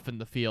 it's tough in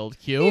the field,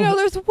 Q.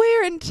 There's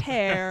wear and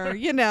tear,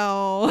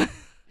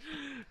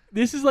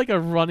 This is like a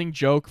running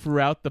joke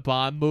throughout the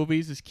Bond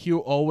movies, is Q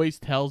always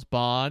tells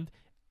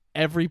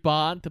every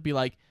Bond, to be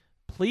like,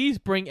 please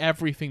bring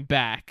everything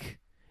back.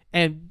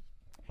 And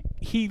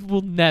he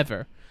will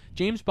never.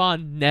 James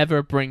Bond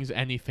never brings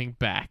anything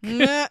back.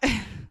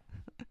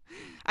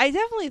 I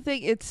definitely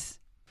think it's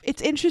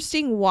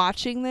interesting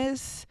watching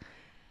this,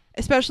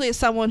 especially as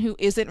someone who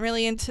isn't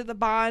really into the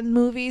Bond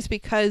movies,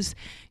 because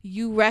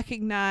you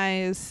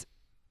recognize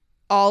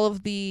all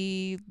of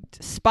the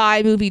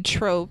spy movie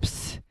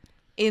tropes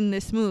in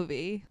this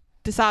movie.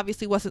 This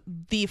obviously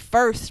wasn't the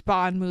first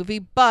Bond movie,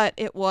 but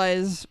it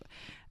was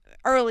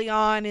early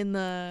on in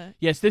the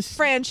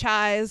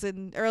franchise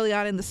and early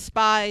on in the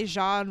spy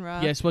genre.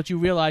 Yes, what you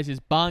realize is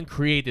Bond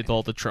created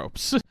all the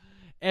tropes.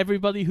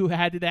 Everybody who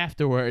had it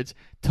afterwards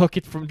took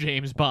it from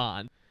James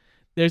Bond.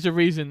 There's a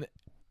reason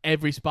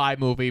every spy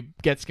movie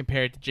gets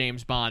compared to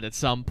James Bond at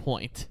some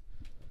point.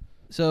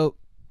 So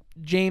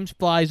James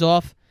flies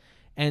off,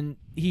 and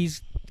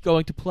he's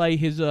going to play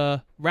his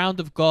round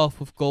of golf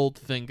with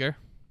Goldfinger.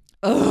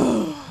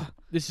 Ugh.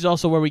 This is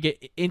also where we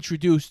get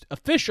introduced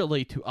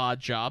officially to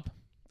Oddjob.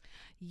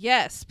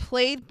 Yes,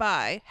 played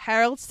by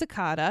Harold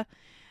Sakata.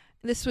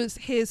 This was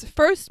his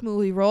first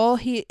movie role.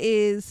 He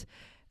is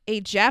a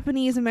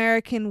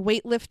Japanese-American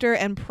weightlifter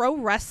and pro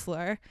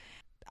wrestler.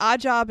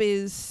 Oddjob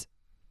is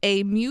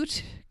a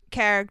mute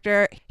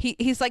character.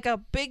 He's like a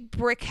big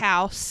brick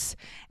house,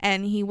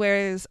 and he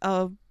wears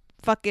a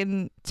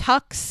fucking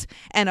tux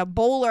and a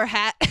bowler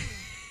hat.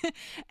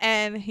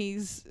 And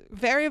he's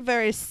very,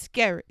 very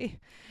scary.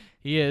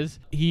 He is.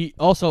 He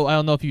also, I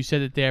don't know if you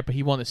said it there, but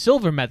he won a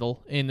silver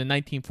medal in the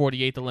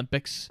 1948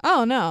 Olympics.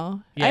 Oh,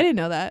 no. Yeah. I didn't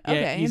know that. Yeah,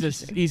 Okay,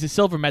 he's a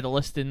silver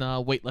medalist in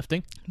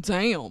weightlifting.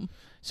 Damn.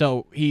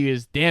 So he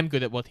is damn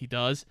good at what he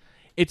does.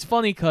 It's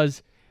funny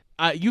because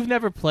you've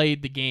never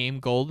played the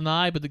game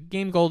GoldenEye, but the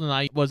game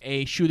GoldenEye was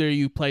a shooter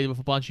you played with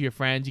a bunch of your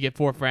friends. You get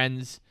 4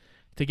 friends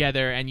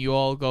together, and you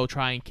all go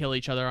try and kill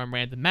each other on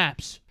random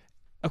maps.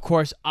 Of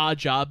course,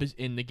 Oddjob is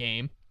in the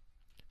game,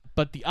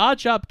 but the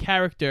Oddjob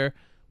character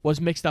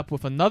was mixed up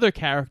with another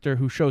character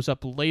who shows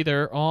up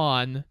later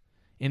on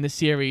in the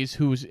series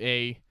who's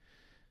a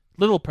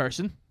little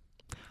person.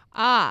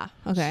 Ah,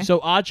 okay. So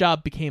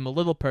Oddjob became a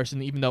little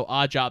person, even though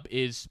Oddjob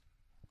is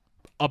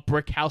a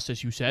brick house,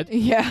 as you said.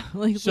 Yeah,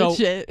 like so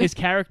legit. His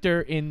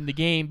character in the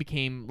game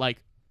became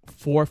like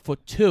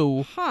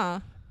 4'2". Huh.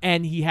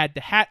 And he had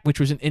the hat, which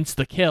was an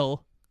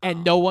insta-kill,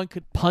 and no one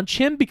could punch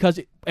him because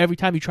every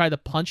time you tried to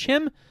punch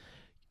him,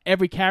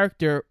 every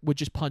character would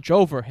just punch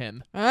over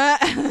him.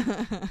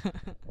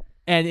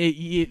 And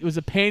it was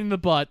a pain in the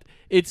butt.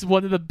 It's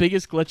one of the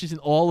biggest glitches in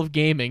all of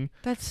gaming.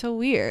 That's so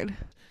weird.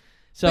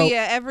 So but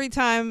yeah, every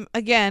time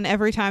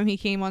he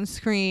came on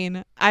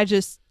screen, I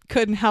just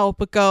couldn't help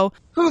but go,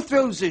 Who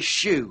throws a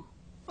shoe?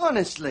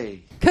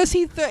 Honestly. because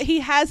he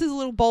has his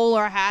little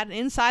bowler hat, and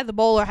inside the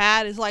bowler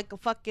hat is like a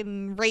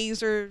fucking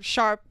razor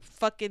sharp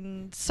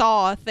fucking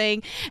saw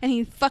thing, and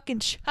he fucking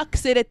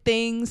chucks it at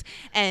things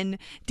and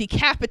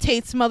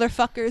decapitates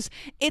motherfuckers.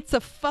 It's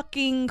a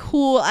fucking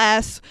cool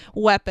ass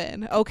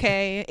weapon,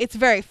 okay? It's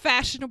very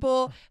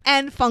fashionable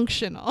and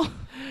functional.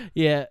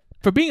 Yeah,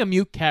 for being a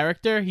mute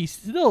character, he's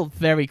still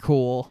very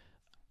cool.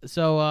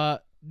 So,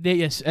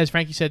 yes, as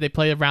Frankie said, they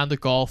play a round of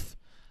golf.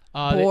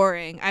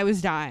 Boring. I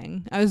was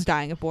dying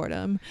of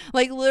boredom.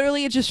 Like,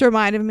 literally, it just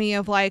reminded me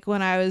of like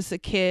when I was a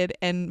kid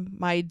and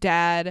my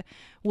dad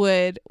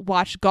would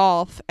watch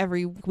golf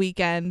every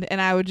weekend, and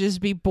I would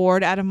just be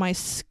bored out of my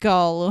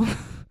skull.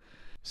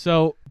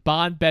 So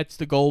Bond bets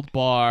the gold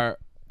bar,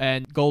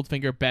 and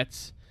Goldfinger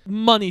bets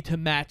money to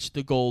match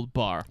the gold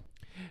bar.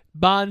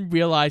 Bond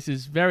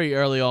realizes very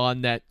early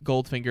on that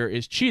Goldfinger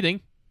is cheating.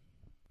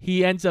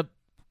 He ends up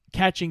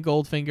catching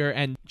Goldfinger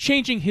and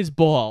changing his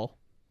ball.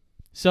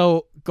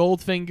 So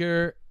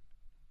Goldfinger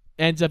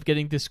ends up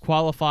getting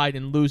disqualified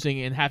and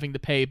losing and having to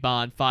pay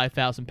Bond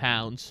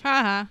 £5,000.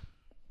 Haha.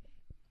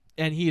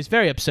 And he is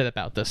very upset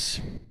about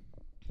this.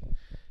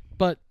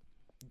 But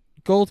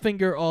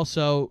Goldfinger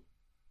also,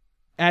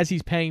 as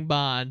he's paying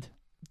Bond,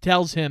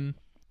 tells him,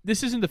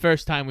 this isn't the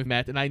first time we've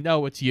met, and I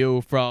know it's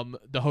you from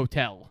the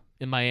hotel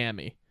in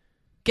Miami.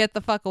 Get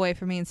the fuck away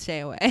from me and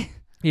stay away.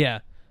 Yeah.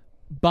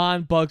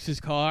 Bond bugs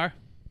his car,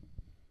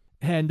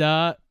 and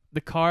the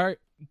car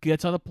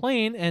gets on a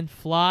plane and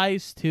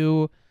flies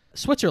to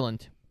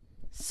Switzerland.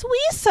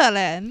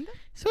 Switzerland?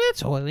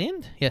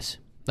 Switzerland? Yes.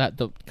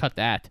 Don't cut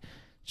that.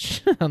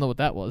 I don't know what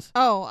that was.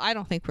 Oh, I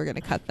don't think we're going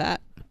to cut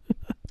that.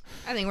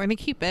 I think we're going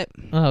to keep it.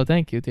 Oh,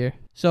 thank you, dear.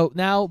 So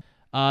now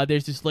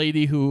there's this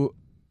lady who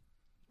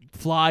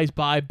flies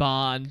by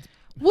Bond.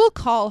 We'll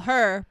call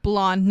her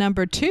Blonde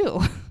Number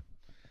 2.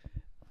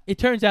 It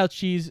turns out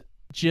she's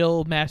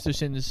Jill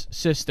Masterson's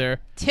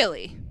sister.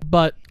 Tilly.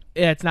 But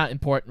it's not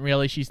important,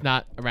 really. She's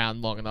not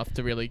around long enough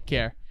to really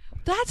care.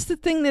 That's the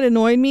thing that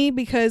annoyed me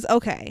because,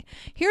 okay,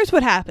 here's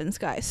what happens,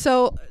 guys.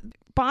 So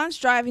Bond's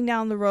driving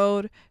down the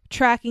road,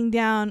 tracking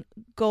down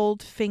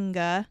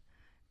Goldfinger,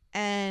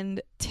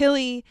 and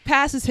Tilly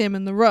passes him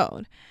in the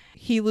road.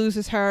 He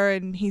loses her,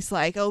 and he's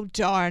like, oh,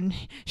 darn,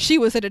 she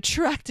was an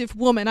attractive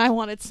woman. I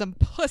wanted some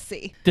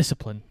pussy.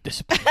 Discipline.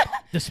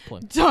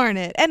 Darn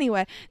it.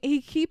 Anyway,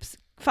 he keeps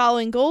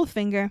following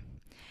Goldfinger,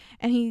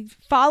 and he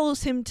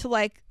follows him to,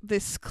 like,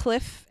 this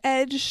cliff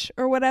edge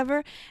or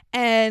whatever,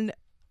 and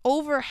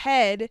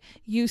overhead,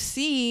 you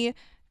see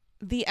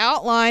the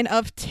outline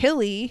of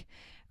Tilly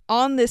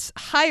on this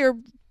higher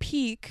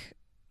peak,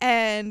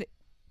 and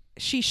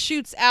she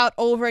shoots out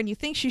over, and you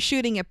think she's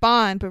shooting at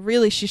Bond, but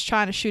really she's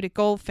trying to shoot at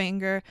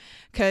Goldfinger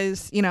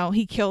because, you know,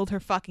 he killed her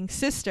fucking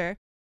sister.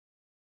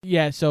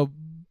 Yeah, so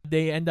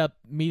they end up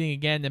meeting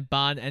again, and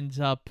Bond ends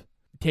up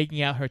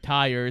taking out her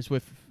tires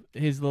with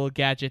his little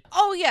gadget.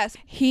 Oh, yes.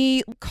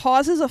 He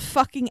causes a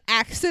fucking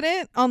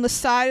accident on the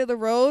side of the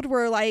road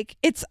where, like,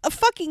 it's a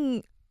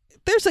fucking...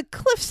 There's a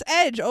cliff's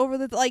edge over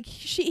the... Like,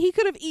 he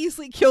could have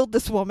easily killed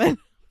this woman.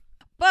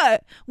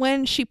 But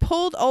when she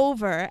pulled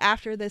over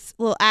after this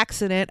little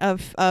accident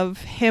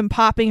of him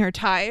popping her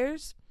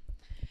tires,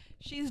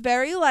 she's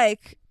very,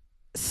 like,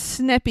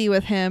 snippy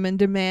with him and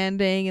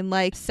demanding and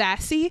like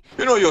sassy.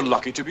 You know you're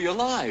lucky to be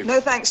alive. No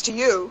thanks to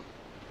you.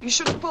 You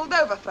should have pulled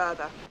over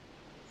further.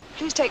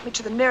 Please take me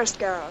to the nearest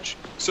garage.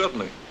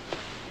 Certainly.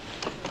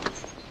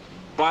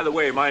 By the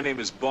way, my name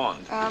is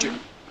Bond.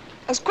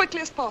 As quickly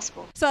as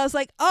possible. So I was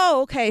like,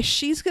 oh, okay,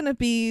 she's going to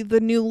be the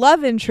new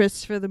love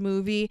interest for the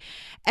movie.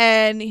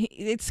 And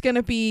it's going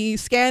to be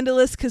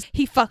scandalous because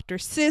he fucked her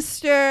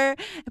sister.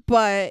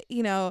 But,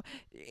 you know,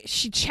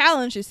 she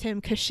challenges him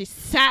because she's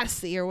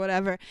sassy or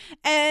whatever.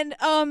 And,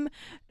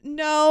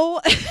 no,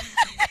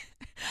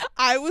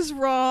 I was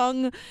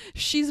wrong.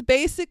 She's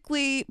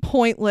basically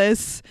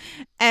pointless.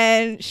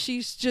 And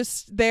she's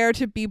just there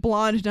to be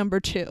blonde number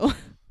 2.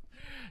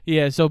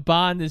 Yeah, so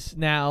Bond is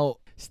now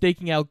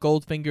staking out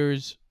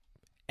Goldfinger's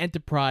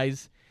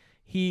enterprise.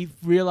 He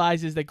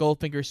realizes that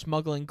Goldfinger's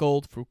smuggling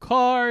gold through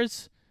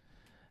cars,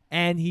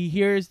 and he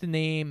hears the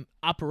name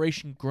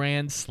Operation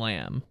Grand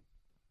Slam.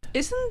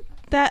 Isn't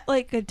that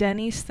like a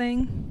Denny's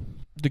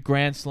thing? The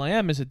Grand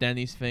Slam is a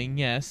Denny's thing,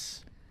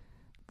 yes.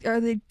 Are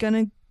they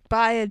gonna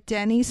buy a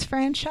Denny's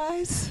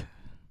franchise?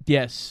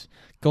 Yes.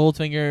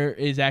 Goldfinger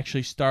is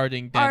actually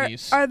starting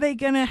Denny's. Are they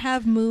gonna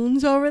have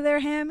moons over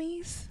their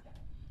hammies?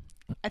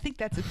 I think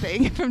that's a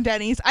thing from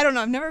Denny's. I don't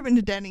know. I've never been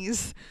to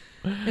Denny's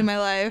in my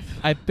life.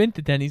 I've been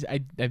to Denny's.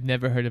 I've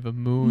never heard of a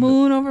moon.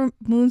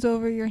 Moons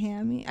over your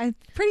hammy. I'm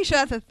pretty sure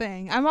that's a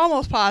thing. I'm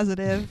almost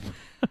positive.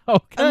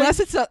 Okay. Unless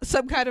it's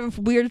some kind of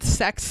weird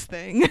sex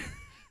thing.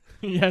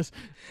 Yes.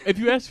 If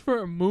you ask for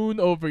a moon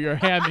over your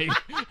hammy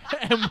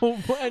and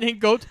then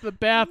go to the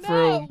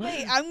bathroom, No,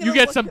 wait, I'm gonna you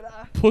get look some it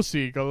up.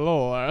 pussy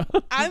galore.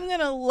 I'm going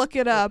to look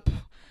it up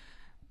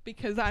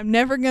because I'm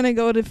never going to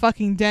go to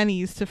fucking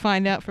Denny's to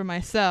find out for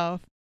myself.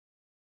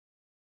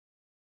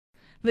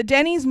 The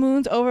Denny's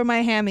Moons Over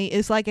My Hammy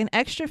is like an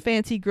extra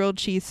fancy grilled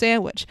cheese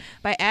sandwich.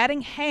 By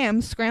adding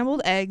ham,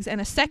 scrambled eggs,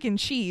 and a second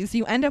cheese,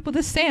 you end up with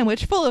a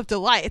sandwich full of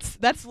delights.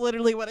 That's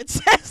literally what it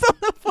says on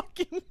the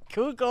fucking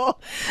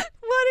Google.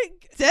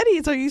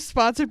 Denny's, are you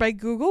sponsored by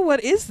Google?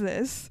 What is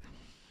this?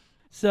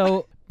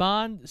 So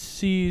Bond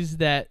sees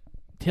that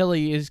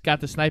Tilly has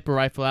got the sniper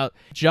rifle out,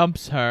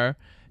 jumps her.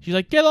 She's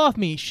like, "Get off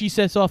me!" She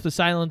sets off the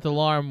silent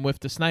alarm with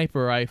the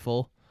sniper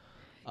rifle.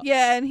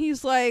 Yeah, and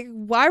he's like,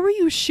 "Why were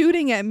you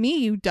shooting at me,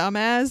 you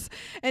dumbass?"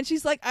 And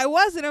she's like, "I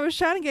wasn't. I was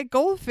trying to get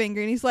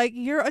Goldfinger." And he's like,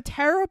 "You're a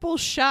terrible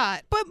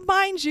shot." But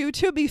mind you,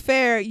 to be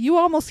fair, you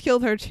almost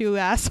killed her too,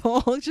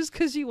 asshole, just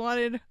because you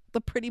wanted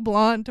the pretty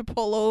blonde to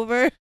pull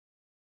over.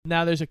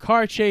 Now there's a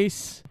car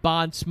chase.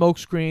 Bond smoke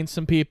screens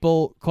some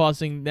people,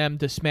 causing them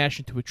to smash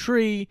into a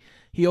tree.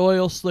 He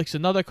oil slicks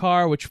another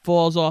car, which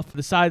falls off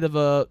the side of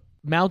a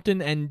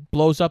mountain and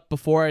blows up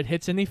before it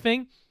hits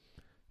anything.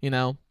 You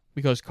know,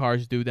 because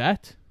cars do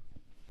that.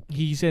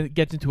 He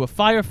gets into a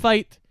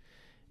firefight,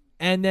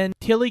 and then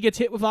Tilly gets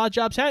hit with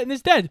Oddjob's hat and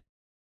is dead.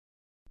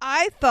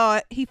 I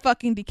thought he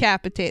fucking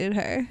decapitated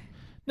her.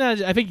 No,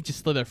 I think he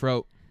just slit her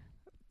throat.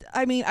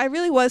 I mean, I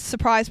really was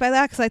surprised by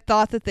that because I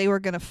thought that they were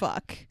going to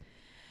fuck.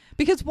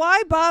 Because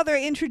why bother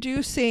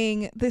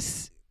introducing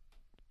this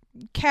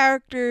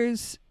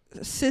character's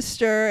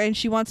sister and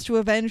she wants to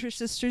avenge her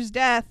sister's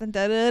death and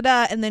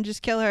da-da-da, and then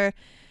just kill her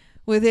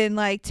within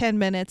like 10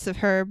 minutes of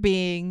her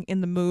being in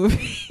the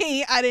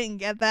movie. I didn't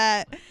get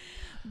that.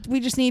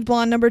 We just need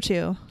blonde number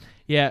 2.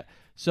 Yeah,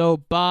 so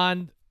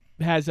Bond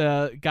has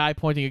a guy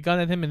pointing a gun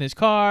at him in his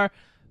car.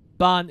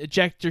 Bond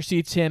ejector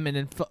seats him and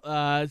then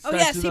oh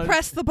yes, he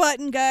pressed the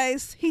button,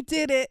 guys. He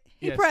did it.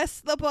 He Yes.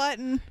 pressed the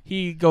button.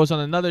 He goes on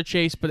another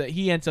chase, but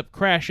he ends up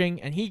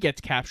crashing and he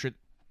gets captured.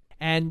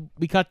 And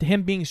we cut to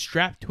him being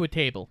strapped to a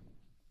table.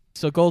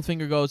 So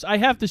Goldfinger goes, "I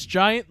have this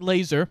giant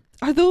laser."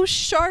 Are those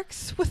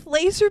sharks with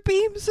laser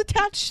beams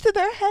attached to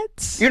their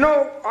heads? You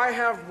know, I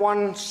have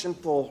one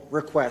simple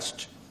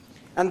request,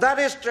 and that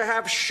is to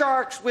have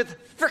sharks with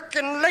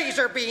frickin'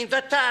 laser beams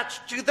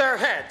attached to their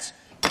heads.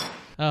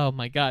 Oh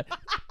my god.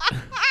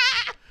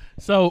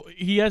 So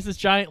he has this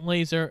giant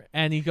laser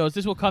and he goes,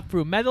 "This will cut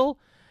through metal,"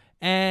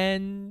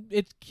 and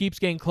it keeps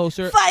getting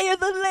closer. Fire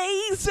the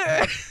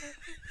laser!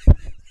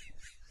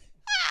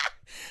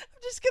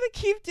 I'm just gonna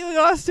keep doing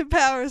Austin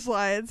Powers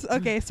lines.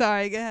 Okay,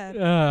 sorry, go ahead.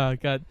 Oh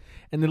god.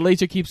 And the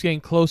laser keeps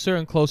getting closer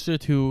and closer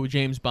to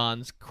James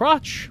Bond's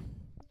crotch.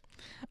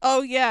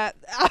 Oh yeah.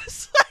 I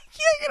was like,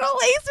 you're gonna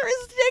laser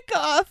his dick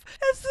off.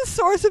 That's the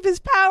source of his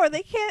power.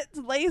 They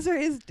can't laser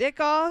his dick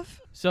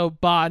off. So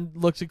Bond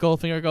looks at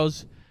Goldfinger and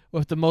goes,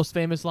 with the most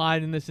famous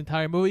line in this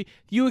entire movie,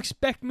 "You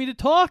expect me to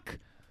talk?"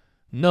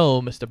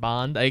 "No, Mr.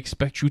 Bond, I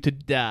expect you to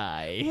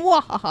die."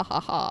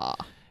 Wahahaha.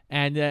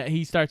 And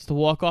he starts to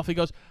walk off. He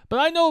goes, "But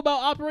I know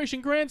about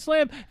Operation Grand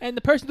Slam, and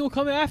the person who will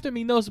come after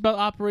me knows about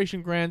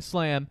Operation Grand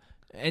Slam."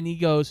 And he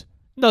goes,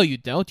 "No, you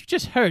don't. You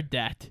just heard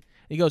that." And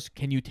he goes,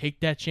 "Can you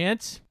take that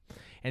chance?"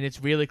 And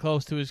it's really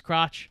close to his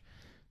crotch.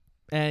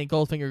 And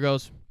Goldfinger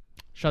goes,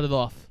 "Shut it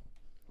off."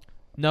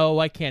 "No,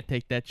 I can't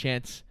take that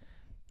chance."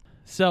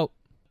 So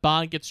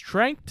Bond gets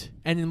tranked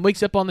and then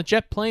wakes up on the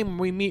jet plane when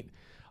we meet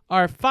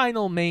our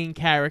final main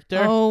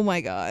character. Oh my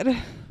god.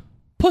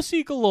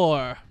 Pussy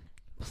Galore.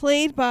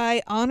 Played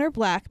by Honor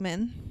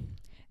Blackman.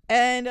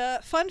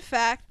 And fun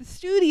fact, the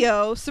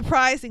studio,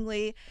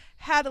 surprisingly,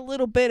 had a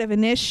little bit of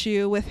an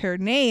issue with her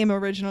name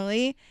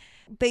originally.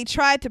 They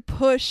tried to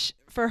push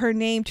for her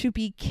name to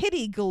be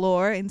Kitty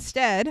Galore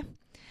instead,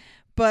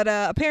 but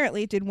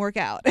apparently it didn't work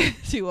out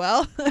too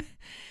well.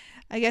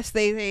 I guess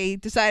they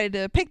decided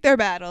to pick their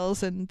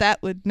battles, and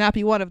that would not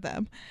be one of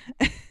them.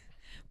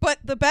 But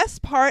the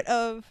best part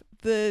of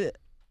the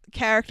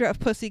character of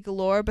Pussy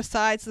Galore,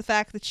 besides the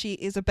fact that she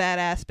is a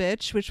badass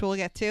bitch, which we'll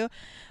get to,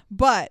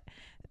 but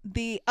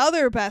the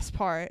other best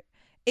part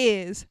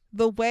is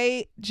the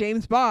way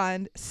James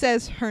Bond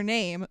says her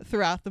name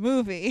throughout the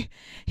movie.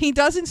 He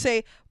doesn't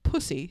say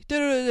pussy,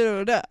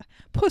 da-da-da-da-da,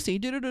 pussy,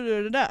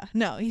 da-da-da-da-da.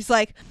 No, he's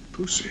like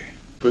Pussy,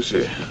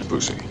 pussy,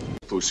 pussy,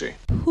 pussy.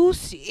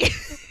 Pussy.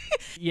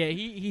 Yeah,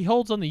 he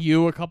holds on the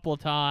U a couple of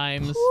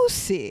times.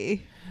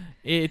 Pussy.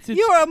 It's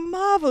You're a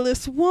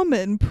marvelous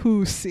woman,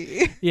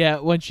 Pussy. Yeah,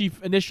 when she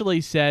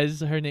initially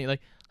says her name,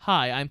 like,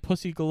 "Hi, I'm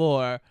Pussy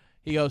Galore,"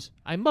 he goes,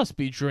 "I must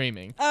be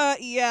dreaming."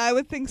 Yeah, I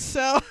would think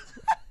so.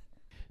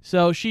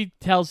 So she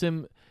tells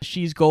him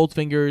she's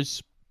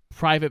Goldfinger's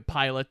private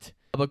pilot,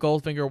 but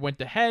Goldfinger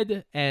went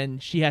ahead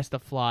and she has to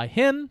fly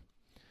him.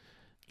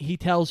 He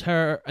tells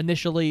her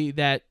initially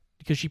that,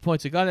 because she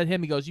points a gun at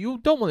him, he goes, "You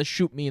don't want to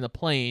shoot me in a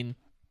plane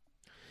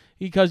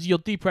because you'll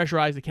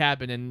depressurize the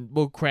cabin and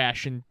we'll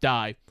crash and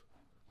die."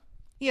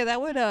 Yeah,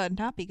 that would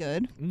not be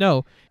good.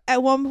 No.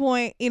 At one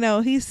point,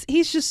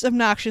 he's just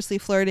obnoxiously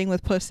flirting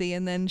with Pussy,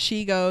 and then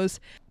she goes,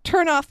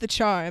 "Turn off the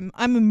charm.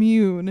 I'm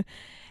immune."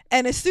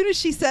 And as soon as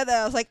she said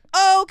that, I was like,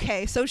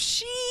 okay, so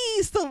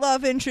she's the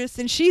love interest,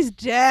 and she's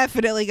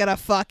definitely gonna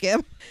fuck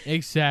him.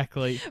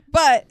 Exactly.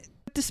 But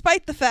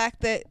despite the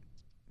fact that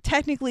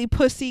technically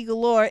Pussy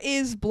Galore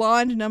is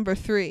blonde number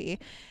 3,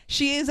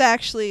 she is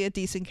actually a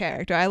decent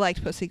character. I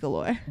liked Pussy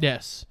Galore.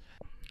 Yes.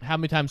 How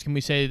many times can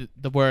we say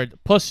the word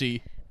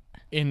pussy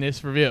in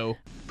this review?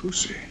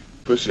 Pussy,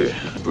 pussy,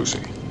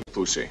 pussy,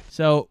 pussy.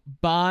 So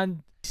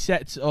Bond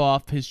sets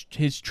off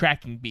his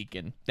tracking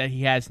beacon that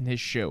he has in his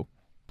shoe.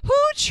 Who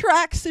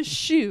tracks a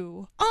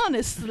shoe?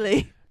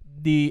 Honestly.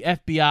 The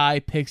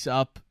FBI picks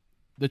up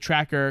the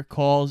tracker,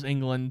 calls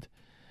England,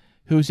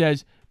 who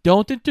says,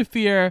 "Don't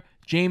interfere.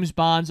 James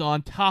Bond's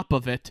on top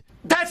of it."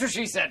 That's what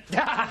she said.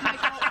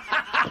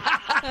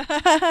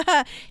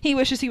 He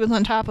wishes he was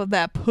on top of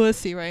that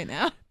pussy right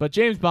now. But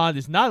James Bond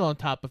is not on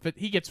top of it.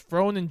 He gets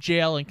thrown in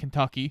jail in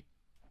Kentucky.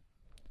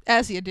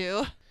 As you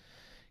do.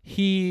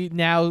 He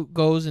now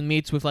goes and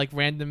meets with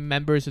random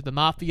members of the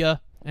mafia,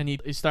 and he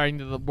is starting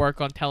to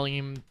work on telling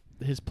him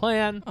his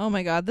plan. Oh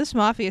my god, this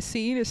mafia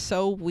scene is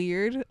so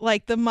weird.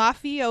 The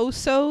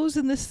mafiosos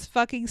in this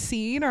fucking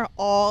scene are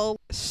all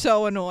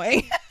so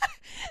annoying.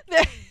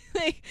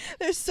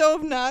 They're so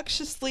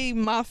obnoxiously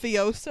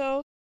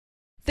mafioso.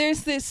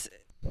 There's this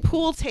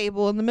pool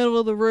table in the middle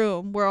of the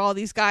room where all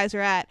these guys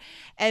are at,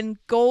 and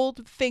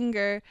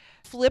Goldfinger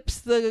flips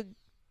the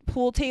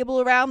pool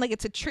table around like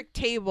it's a trick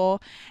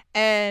table,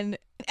 and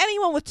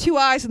anyone with 2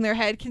 eyes in their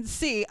head can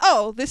see,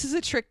 oh, this is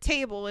a trick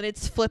table and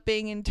it's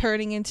flipping and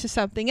turning into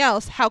something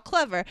else. How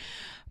clever.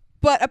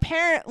 But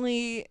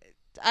apparently,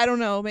 I don't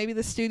know, maybe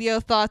the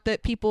studio thought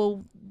that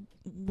people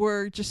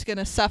were just going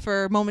to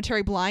suffer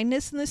momentary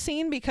blindness in the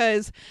scene,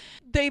 because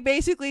they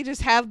basically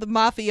just have the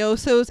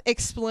mafiosos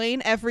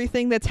explain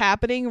everything that's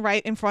happening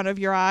right in front of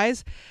your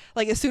eyes.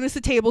 As soon as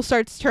the table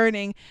starts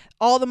turning,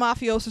 all the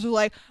mafiosos are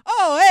like,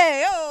 oh,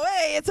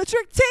 hey, it's a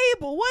trick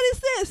table. What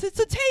is this? It's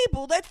a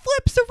table that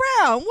flips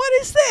around. What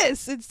is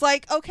this? It's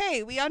like,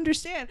 okay, we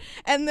understand.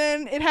 And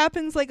then it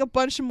happens a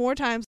bunch of more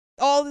times.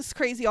 All this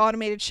crazy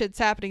automated shit's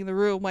happening in the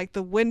room.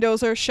 The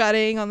windows are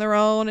shutting on their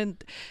own,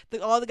 and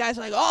all the guys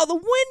are like, oh, the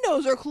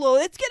windows are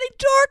closed. It's getting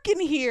dark in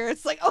here.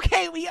 It's like,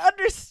 okay, we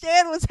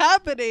understand what's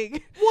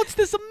happening. What's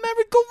this, a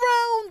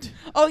merry-go-round?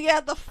 Oh,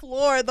 yeah, the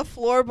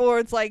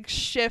floorboards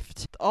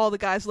shift. All the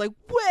guys are like,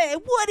 wait,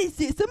 what is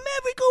this, a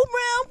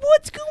merry-go-round?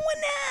 What's going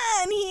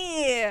on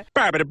here?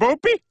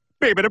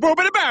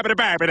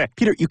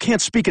 Peter, you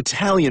can't speak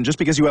Italian just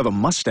because you have a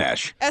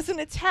mustache. As an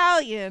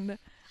Italian,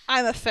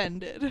 I'm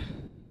offended.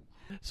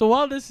 So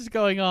while this is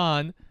going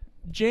on,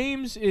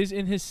 James is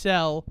in his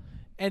cell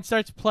and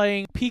starts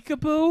playing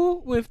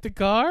peekaboo with the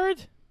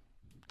guard.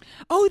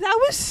 Oh, that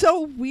was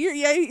so weird.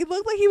 Yeah, it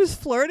looked like he was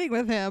flirting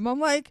with him. I'm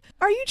like,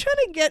 are you trying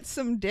to get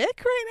some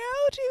dick right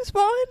now, James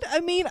Bond? I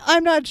mean,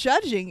 I'm not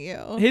judging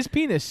you. His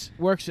penis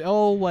works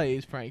all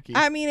ways, Frankie.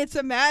 I mean, it's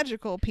a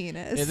magical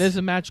penis. It is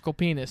a magical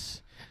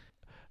penis.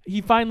 He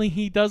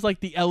does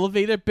the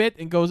elevator bit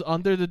and goes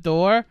under the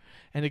door,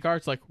 and the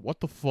guard's like, what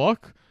the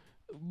fuck?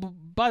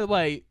 By the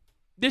way,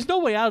 there's no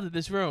way out of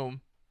this room.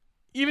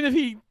 Even if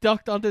he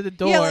ducked under the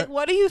door. Yeah,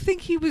 what do you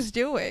think he was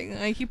doing?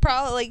 He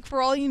probably,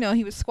 for all you know,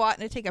 he was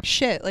squatting to take a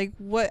shit.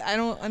 What? I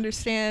don't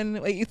understand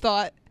what you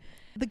thought.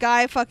 The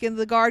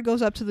guard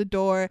goes up to the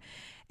door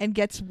and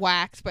gets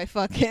whacked by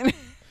fucking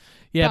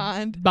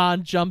Bond.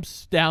 Bond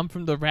jumps down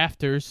from the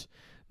rafters,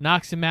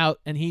 knocks him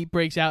out, and he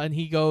breaks out, and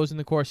he goes, and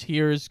of course,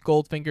 here's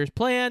Goldfinger's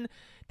plan,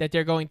 that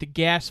they're going to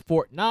gas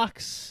Fort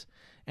Knox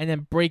and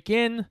then break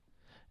in.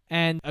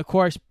 And, of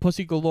course,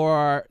 Pussy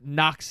Galore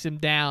knocks him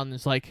down and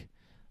is like,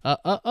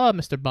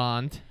 Mr.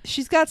 Bond.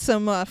 She's got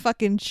some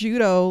fucking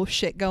judo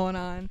shit going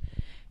on.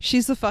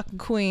 She's the fucking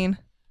queen.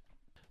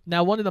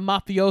 Now, one of the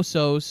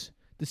mafiosos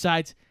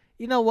decides,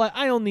 you know what?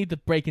 I don't need to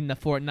break into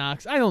Fort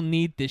Knox. I don't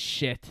need this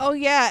shit. Oh,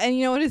 yeah. And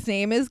you know what his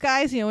name is,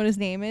 guys? You know what his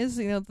name is?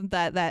 You know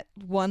that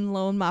one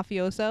lone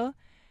mafioso?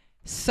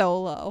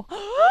 Solo.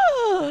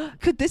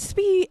 Could this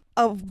be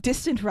a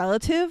distant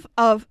relative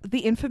of the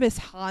infamous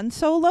Han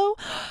Solo?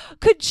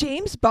 Could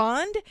James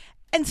Bond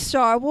and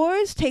Star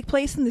Wars take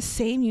place in the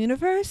same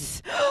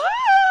universe?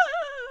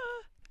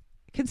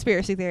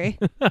 Conspiracy theory.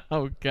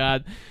 Oh,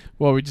 God.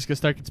 Well, we just gonna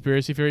start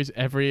conspiracy theories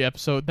every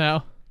episode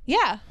now?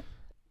 Yeah.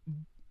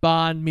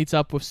 Bond meets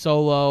up with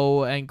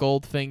Solo and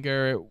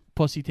Goldfinger.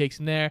 Pussy takes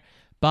him there.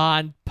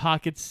 Bond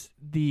pockets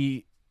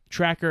the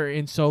tracker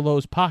in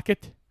Solo's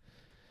pocket.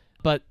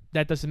 But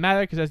that doesn't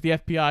matter because as the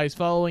FBI is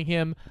following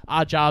him,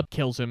 Oddjob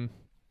kills him.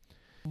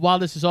 While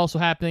this is also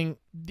happening,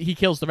 he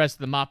kills the rest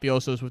of the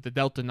mafiosos with the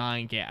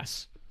Delta-9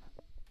 gas.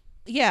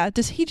 Yeah,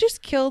 does he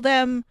just kill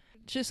them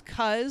just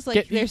cause?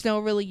 Like, there's no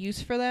really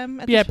use for them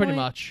at this point? Pretty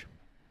much.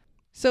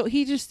 So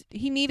he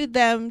needed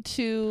them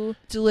to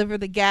deliver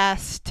the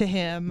gas to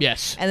him.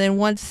 Yes. And then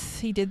once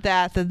he did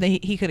that, then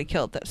he could have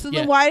killed them. So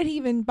then why did he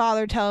even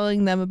bother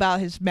telling them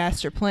about his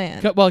master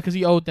plan? Well, because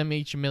he owed them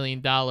each $1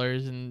 million,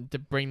 and to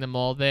bring them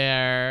all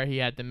there, he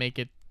had to make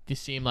it to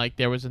seem like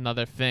there was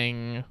another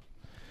thing.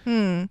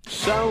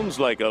 Sounds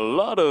like a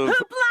lot of...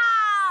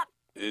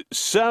 Hoopla!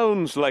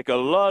 Sounds like a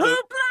lot of...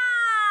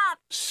 Hoopla!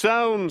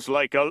 Sounds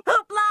like a...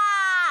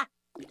 Hoopla!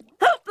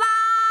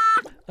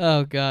 Hoopla!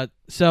 Oh, God.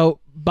 So,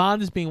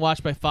 Bond is being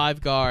watched by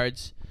 5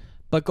 guards,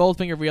 but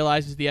Goldfinger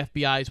realizes the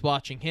FBI is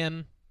watching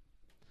him.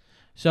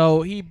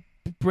 So, he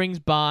brings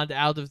Bond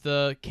out of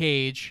the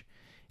cage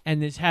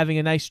and is having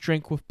a nice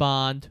drink with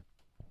Bond.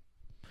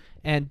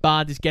 And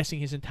Bond is guessing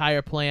his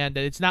entire plan,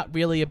 that it's not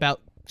really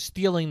about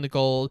stealing the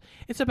gold,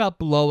 it's about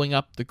blowing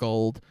up the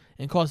gold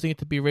and causing it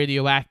to be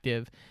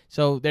radioactive.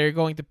 So, they're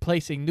going to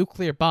place a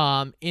nuclear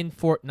bomb in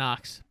Fort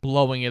Knox,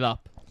 blowing it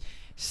up.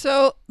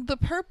 So, the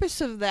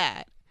purpose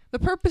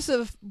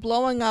of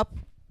blowing up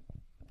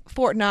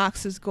Fort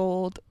Knox's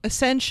gold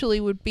essentially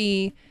would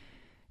be,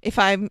 if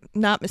I'm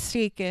not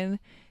mistaken,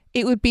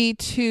 it would be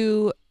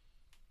to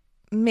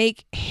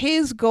make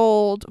his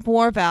gold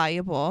more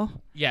valuable.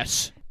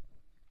 Yes.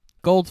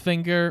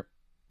 Goldfinger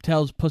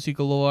tells Pussy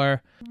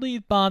Galore,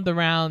 lead Bond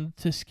around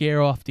to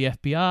scare off the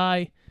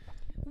FBI.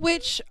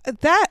 Which,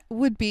 that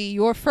would be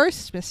your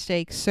first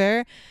mistake,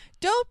 sir.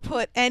 Don't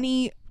put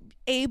any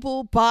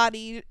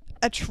able-bodied,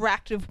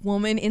 attractive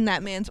woman in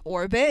that man's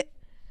orbit.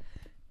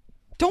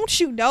 Don't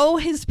you know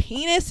his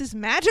penis is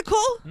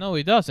magical? No,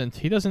 he doesn't.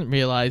 He doesn't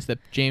realize that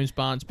James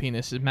Bond's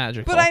penis is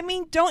magical. But I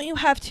mean, don't you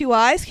have 2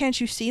 eyes? Can't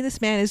you see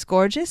this man is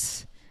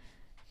gorgeous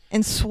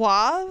and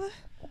suave?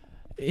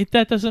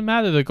 That doesn't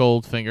matter to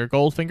Goldfinger.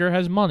 Goldfinger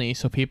has money,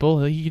 so he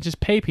can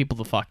just pay people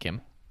to fuck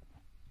him.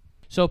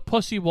 So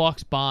Pussy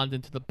walks Bond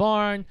into the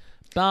barn.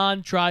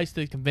 Bond tries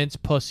to convince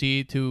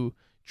Pussy to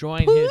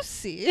join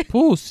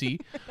Pussy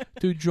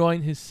to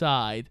join his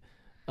side.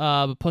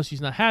 But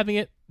Pussy's not having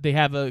it. They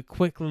have a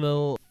quick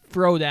little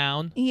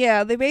throwdown.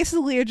 Yeah, they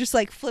basically are just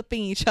like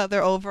flipping each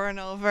other over and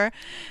over.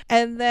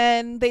 And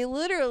then they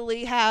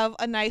literally have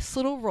a nice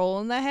little roll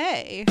in the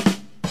hay.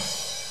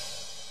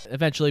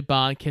 Eventually,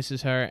 Bond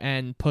kisses her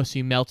and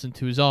Pussy melts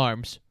into his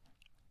arms.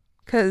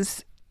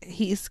 Because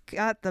he's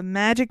got the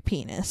magic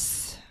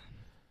penis.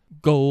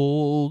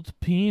 Gold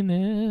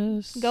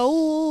penis.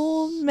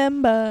 Gold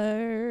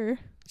member.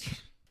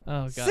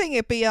 Oh, God. Sing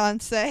it,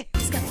 Beyonce.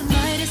 He's got the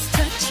Midas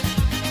touch,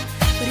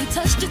 but he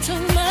touched it too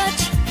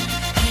much.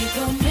 Ain't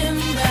go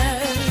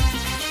member.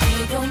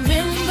 Ain't go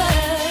member.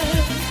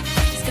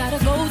 He's got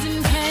a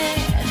golden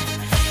hand.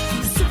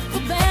 He's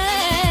super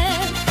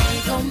bad.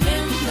 Ain't go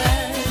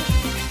member.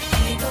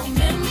 Ain't go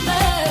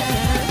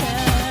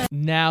member.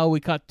 Now we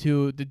cut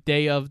to the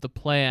day of the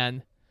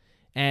plan.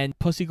 And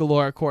Pussy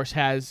Galore, of course,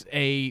 has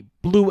a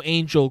Blue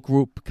Angel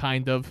group,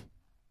 kind of.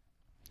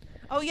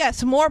 Oh, yeah,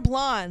 some more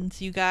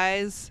blondes, you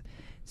guys.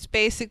 It's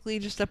basically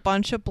just a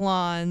bunch of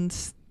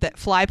blondes that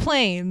fly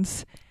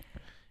planes.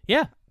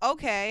 Yeah.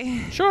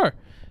 Okay. Sure.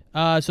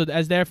 So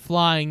as they're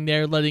flying,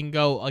 they're letting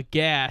go a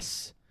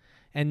gas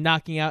and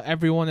knocking out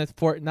everyone at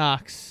Fort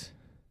Knox.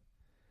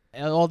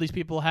 And all these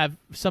people have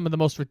some of the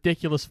most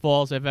ridiculous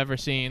falls I've ever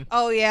seen.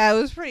 Oh, yeah,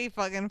 it was pretty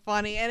fucking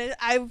funny. And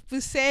I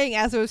was saying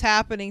as it was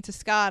happening to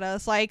Scott, I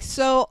was like,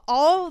 so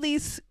all of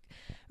these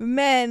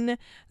men,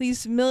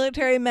 these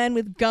military men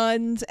with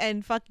guns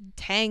and fucking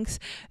tanks,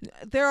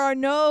 there are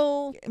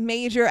no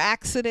major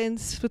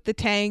accidents with the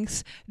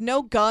tanks,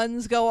 no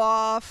guns go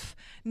off,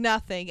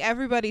 nothing.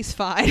 Everybody's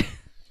fine.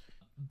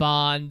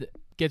 Bond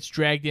gets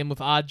dragged in with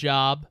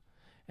Oddjob,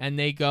 and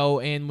they go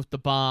in with the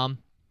bomb.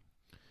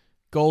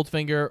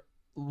 Goldfinger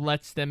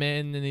lets them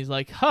in, and he's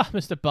like,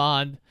 Mr.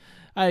 Bond,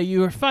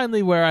 you are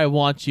finally where I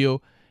want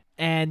you.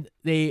 And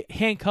they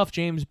handcuff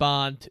James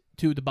Bond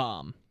to the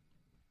bomb.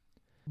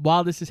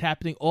 While this is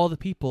happening, all the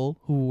people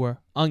who were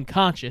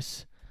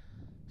unconscious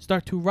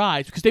start to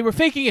rise because they were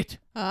faking it.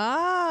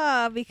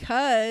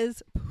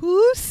 Because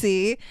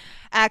Pussy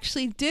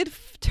actually did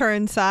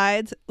turn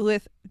sides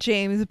with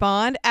James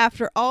Bond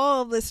after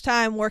all of this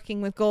time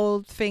working with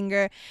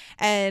Goldfinger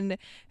and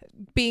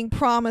being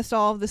promised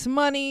all of this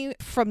money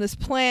from this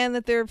plan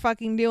that they're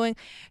fucking doing.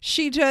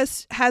 She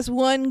just has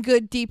one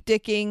good deep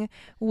dicking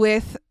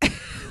with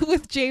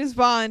with James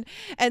Bond,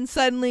 and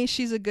suddenly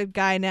she's a good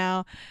guy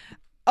now.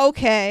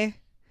 Okay.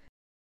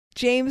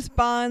 James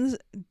Bond's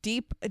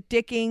deep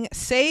dicking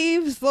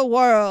saves the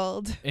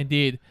world.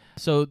 Indeed.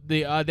 So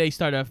they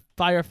start a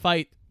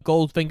firefight.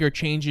 Goldfinger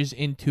changes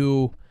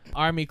into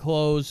army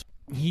clothes.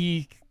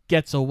 He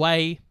gets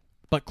away,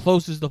 but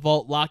closes the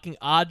vault, locking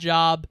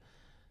Oddjob,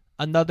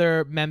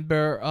 another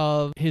member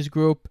of his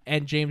group,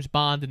 and James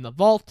Bond in the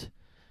vault.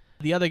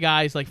 The other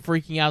guy's like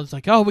freaking out. It's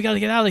like, oh, we gotta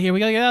get out of here. We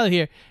gotta get out of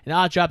here. And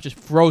Oddjob just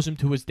throws him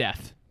to his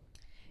death.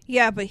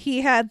 Yeah, but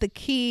he had the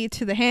key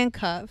to the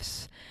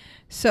handcuffs.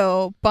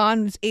 So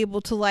Bond was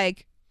able to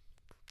like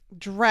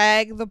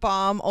drag the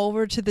bomb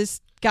over to this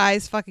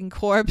guy's fucking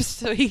corpse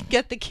so he can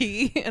get the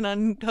key and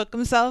unhook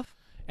himself.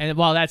 And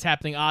while that's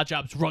happening,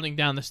 Oddjob's running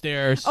down the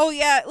stairs. Oh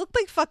yeah, it looked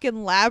like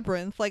fucking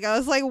Labyrinth. Like I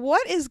was like,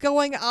 what is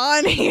going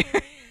on here?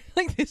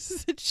 Like this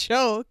is a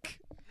joke.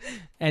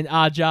 And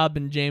Oddjob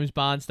and James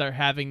Bond start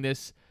having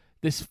this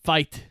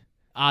fight.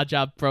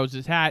 Oddjob throws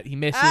his hat. He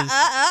misses.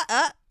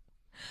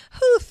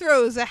 Who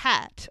throws a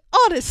hat?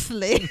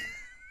 Honestly.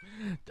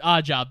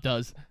 Oddjob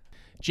does.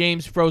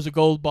 James throws a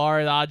gold bar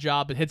at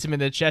Oddjob and hits him in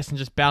the chest and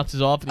just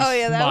bounces off. And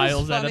he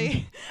smiles that was funny. at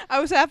him. I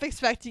was half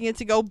expecting it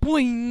to go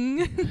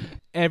boing.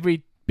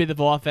 Every bit of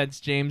offense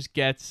James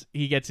gets,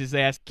 he gets his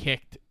ass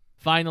kicked.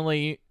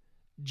 Finally,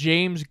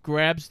 James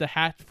grabs the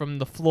hat from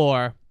the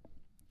floor,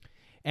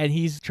 and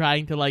he's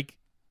trying to like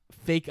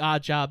fake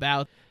Oddjob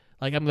out.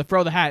 Like, I'm gonna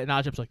throw the hat, and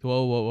Oddjob's like,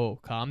 whoa,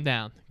 calm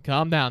down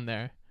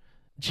there.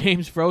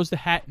 James throws the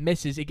hat,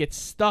 misses. It gets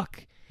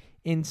stuck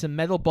in some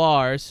metal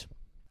bars,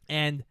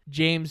 and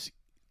James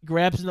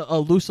grabs a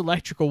loose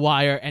electrical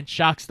wire and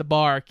shocks the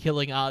bar,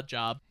 killing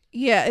Oddjob.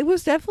 Yeah, it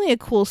was definitely a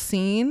cool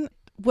scene.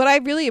 What I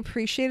really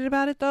appreciated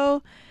about it,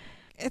 though,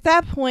 at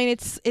that point,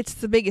 it's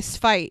the biggest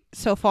fight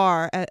so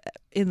far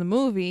in the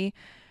movie,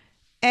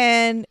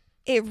 and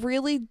it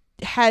really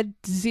had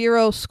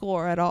zero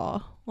score at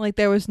all. Like,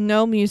 there was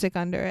no music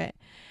under it.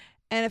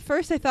 And at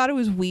first, I thought it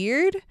was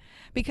weird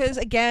because,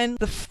 again,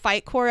 the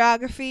fight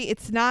choreography,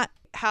 it's not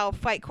how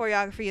fight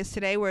choreography is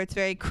today, where it's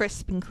very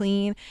crisp and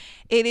clean.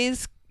 It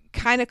is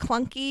kind of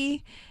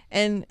clunky,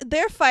 and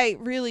their fight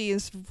really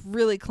is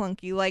really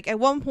clunky. Like, at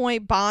one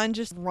point, Bond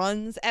just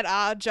runs at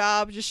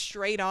Oddjob just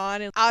straight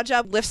on, and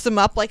Oddjob lifts him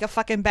up like a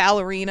fucking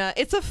ballerina.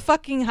 It's a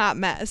fucking hot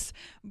mess.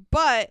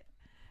 But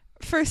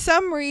for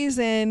some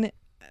reason,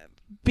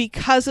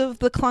 because of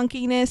the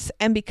clunkiness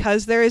and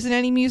because there isn't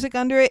any music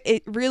under it,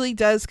 it really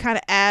does kind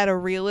of add a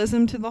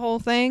realism to the whole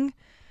thing.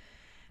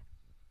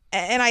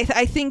 And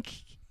I think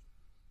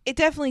it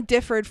definitely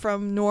differed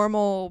from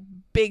normal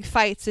big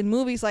fights in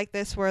movies like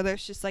this, where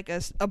there's just like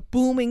a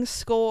booming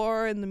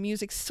score and the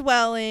music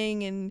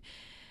swelling, and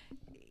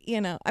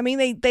I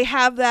mean they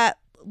have that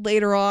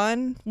later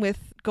on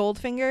with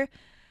Goldfinger,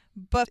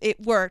 but it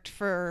worked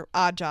for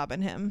Oddjob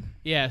and him.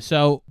 Yeah,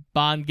 so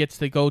Bond gets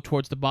to go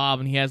towards the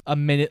bomb, and he has a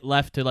minute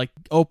left to like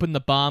open the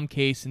bomb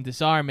case and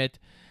disarm it.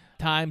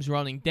 Time's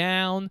running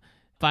down.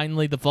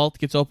 Finally, the vault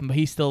gets open, but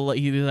he's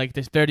like,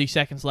 there's 30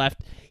 seconds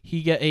left.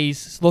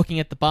 He's looking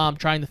at the bomb,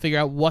 trying to figure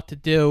out what to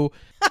do.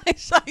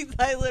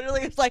 I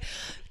literally was like,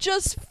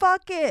 just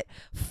fuck it.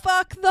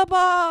 Fuck the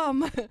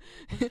bomb.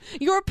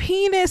 Your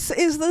penis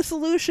is the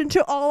solution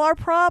to all our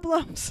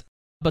problems.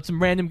 But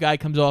some random guy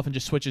comes off and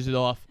just switches it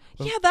off.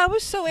 Yeah, that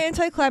was so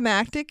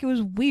anticlimactic. It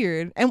was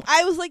weird. And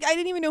I was like, I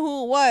didn't even know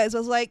who it was. I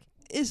was like,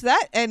 is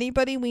that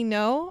anybody we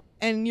know?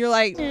 And you're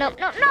like, no.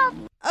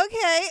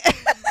 Okay.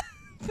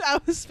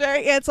 That was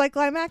very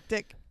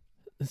anticlimactic.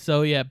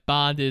 So yeah,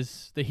 Bond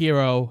is the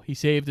hero. He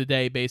saved the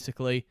day,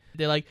 basically.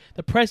 They're like,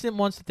 the president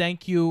wants to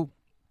thank you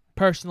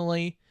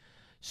personally.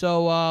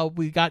 So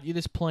we got you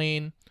this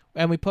plane,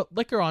 and we put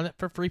liquor on it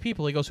for 3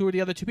 people. He goes, who are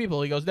the other 2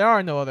 people? He goes, there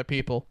are no other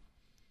people.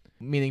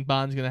 Meaning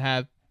Bond's going to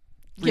have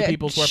 3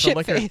 people's worth of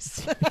liquor.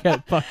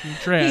 Get fucking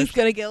trash. He's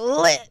going to get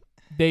lit.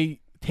 They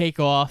take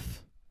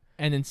off,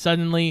 and then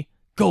suddenly,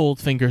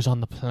 Goldfinger's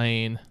on the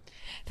plane.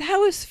 That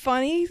was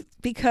funny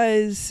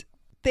because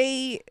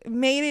they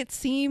made it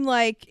seem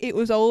like it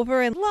was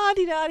over and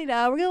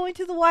la-di-da-di-da, we're going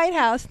to the White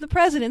House and the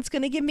president's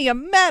going to give me a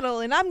medal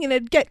and I'm going to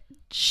get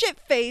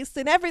shit-faced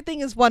and everything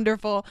is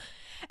wonderful.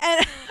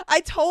 And I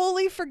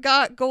totally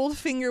forgot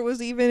Goldfinger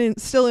was even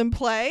still in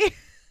play.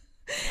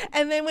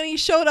 And then when he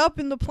showed up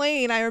in the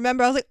plane, I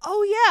remember I was like,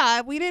 oh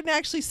yeah, we didn't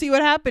actually see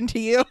what happened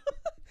to you.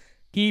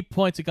 He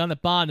points a gun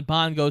at Bond, and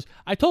Bond goes,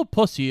 I told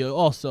Pussy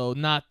also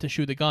not to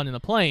shoot a gun in a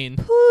plane.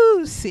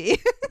 Pussy.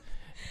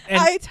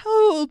 I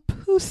told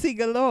Pussy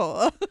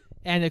galore.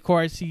 And of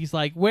course, he's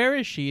like, where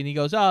is she? And he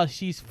goes, oh,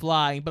 she's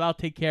flying, but I'll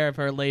take care of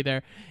her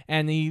later.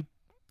 And he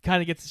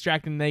kind of gets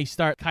distracted, and they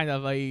start kind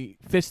of a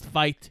fist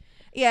fight.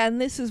 Yeah, and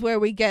this is where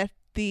we get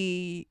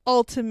the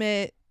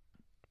ultimate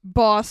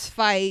boss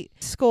fight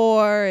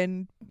score,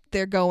 and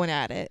they're going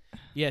at it.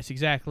 Yes,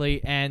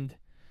 exactly. And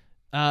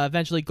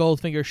eventually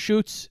Goldfinger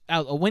shoots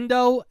out a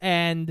window,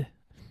 and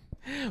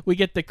we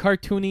get the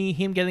cartoony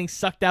him getting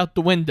sucked out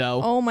the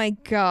window. Oh my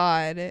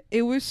god.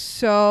 It was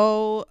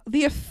so...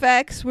 The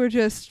effects were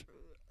just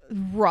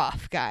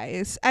rough,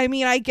 guys. I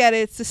mean, I get it,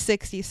 it's the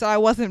 60s, so I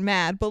wasn't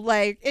mad, but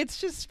like, it's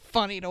just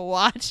funny to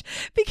watch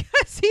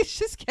because he's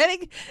just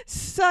getting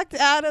sucked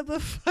out of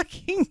the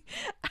fucking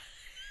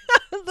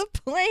the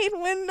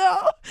plane window,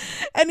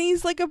 and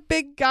he's like a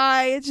big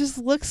guy. It just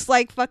looks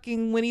like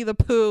fucking Winnie the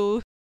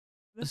Pooh.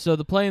 So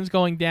the plane's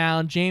going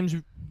down. James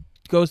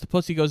goes to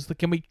Pussy, goes,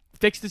 can we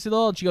fix this at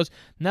all? And she goes,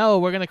 no,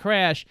 we're gonna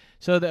crash.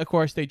 So of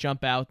course they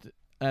jump out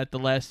at the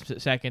last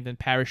second and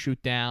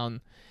parachute down.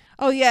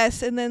 Oh,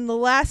 yes, and then the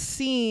last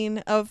scene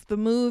of the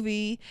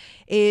movie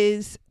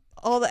is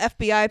all the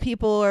FBI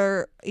people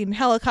are in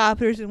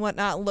helicopters and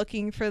whatnot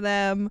looking for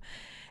them,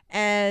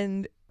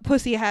 and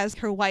Pussy has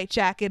her white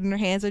jacket in her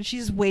hands, and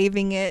she's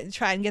waving it and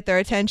trying to get their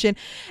attention,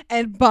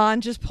 and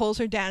Bond just pulls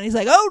her down. He's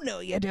like, oh, no,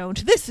 you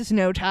don't. This is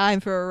no time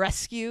for a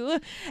rescue.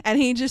 And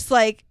he just,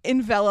 like,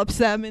 envelops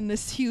them in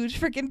this huge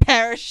freaking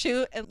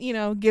parachute and, you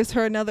know, gives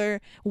her another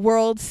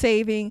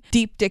world-saving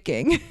deep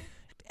dicking.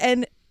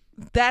 And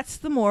that's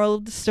the moral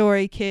of the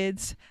story,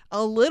 kids.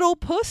 A little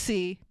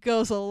pussy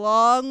goes a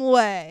long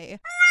way.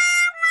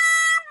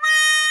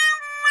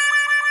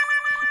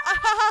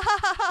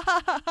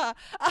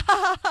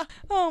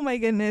 Oh my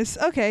goodness.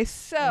 Okay,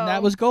 so... And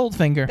that was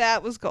Goldfinger.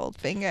 That was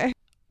Goldfinger.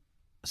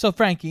 So,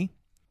 Frankie,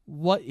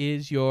 what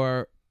is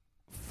your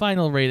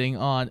final rating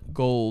on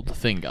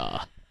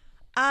Goldfinger?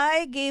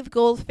 I gave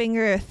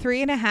Goldfinger a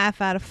 3.5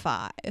 out of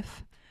 5.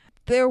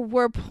 There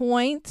were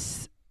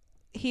points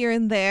here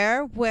and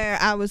there where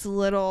I was a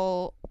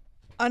little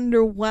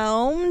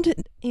underwhelmed,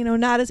 you know,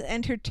 not as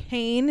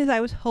entertained as I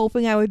was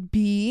hoping I would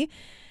be.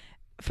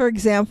 For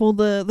example,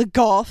 the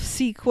golf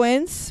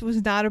sequence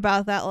was not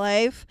about that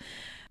life.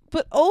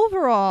 But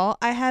overall,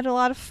 I had a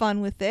lot of fun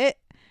with it.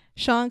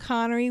 Sean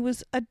Connery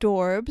was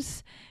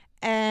adorbs,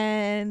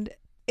 and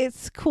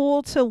it's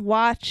cool to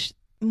watch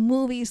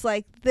movies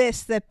like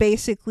this that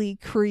basically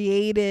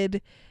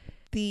created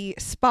the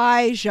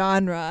spy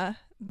genre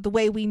the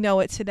way we know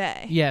it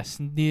today. Yes,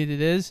 indeed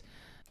it is.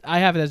 I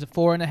have it as a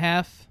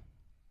 4.5.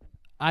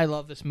 I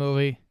love this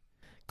movie.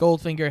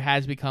 Goldfinger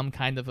has become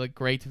kind of a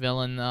great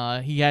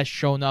villain. He has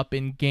shown up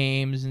in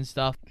games and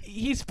stuff.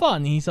 He's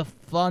fun. He's a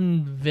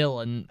fun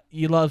villain.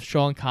 You love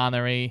Sean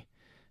Connery.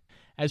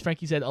 As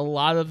Frankie said, a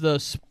lot of the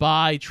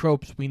spy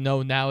tropes we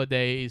know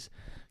nowadays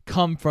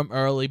come from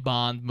early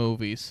Bond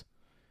movies.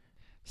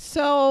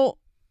 So,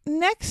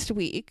 next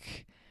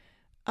week,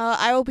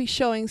 I will be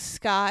showing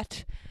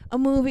Scott a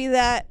movie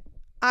that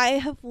I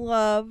have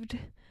loved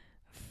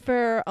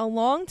for a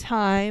long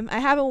time. I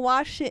haven't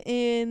watched it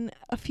in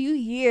a few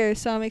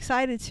years, so I'm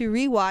excited to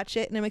rewatch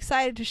it, and I'm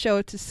excited to show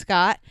it to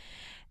Scott.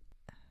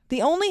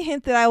 The only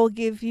hint that I will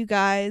give you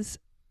guys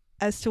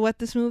as to what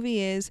this movie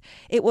is,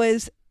 it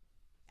was,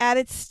 at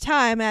its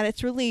time, at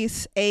its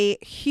release, a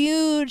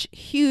huge,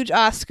 huge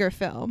Oscar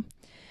film.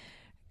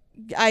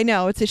 I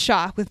know, it's a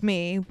shock with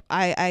me.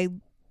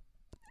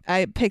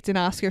 I picked an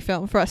Oscar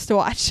film for us to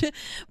watch,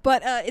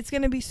 but it's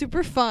going to be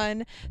super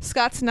fun.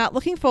 Scott's not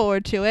looking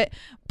forward to it,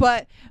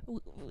 but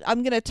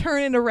I'm going to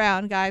turn it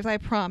around, guys, I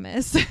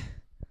promise.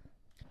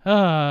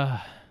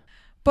 But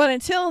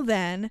until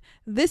then,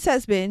 this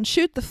has been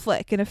Shoot the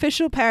Flick, an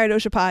official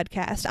Paradoja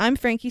podcast. I'm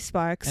Frankie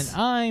Sparks. And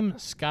I'm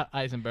Scott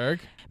Eisenberg.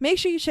 Make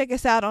sure you check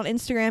us out on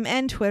Instagram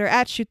and Twitter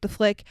at Shoot the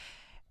Flick.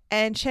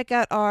 And check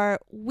out our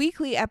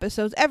weekly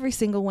episodes every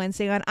single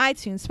Wednesday on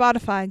iTunes,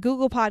 Spotify,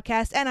 Google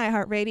Podcasts, and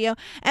iHeartRadio.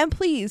 And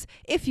please,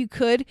 if you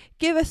could,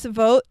 give us a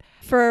vote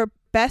for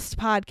Best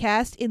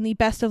Podcast in the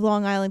Best of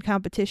Long Island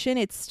competition.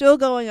 It's still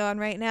going on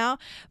right now.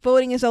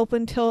 Voting is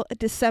open till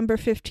December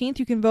 15th.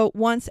 You can vote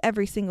once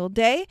every single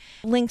day.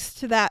 Links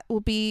to that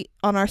will be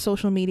on our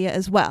social media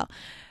as well.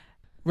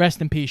 Rest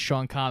in peace,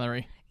 Sean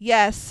Connery.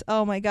 Yes.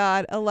 Oh my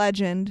God. A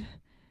legend.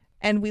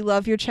 And we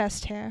love your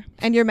chest hair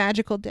and your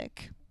magical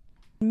dick.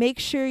 Make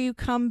sure you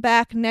come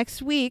back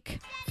next week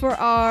for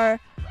our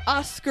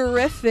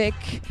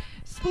Oscarific,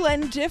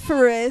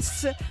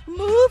 splendiferous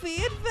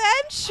movie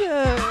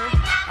adventure.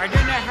 I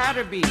don't know how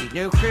to be.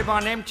 No crib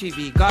on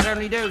MTV. God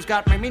only knows.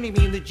 Got my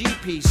mini-me in the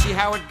GP. See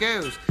how it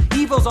goes.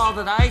 Evil's all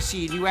that I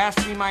see. And you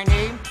ask me my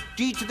name?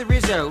 G to the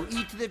Rizzo,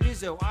 E to the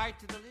Vizzo, I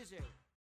to the...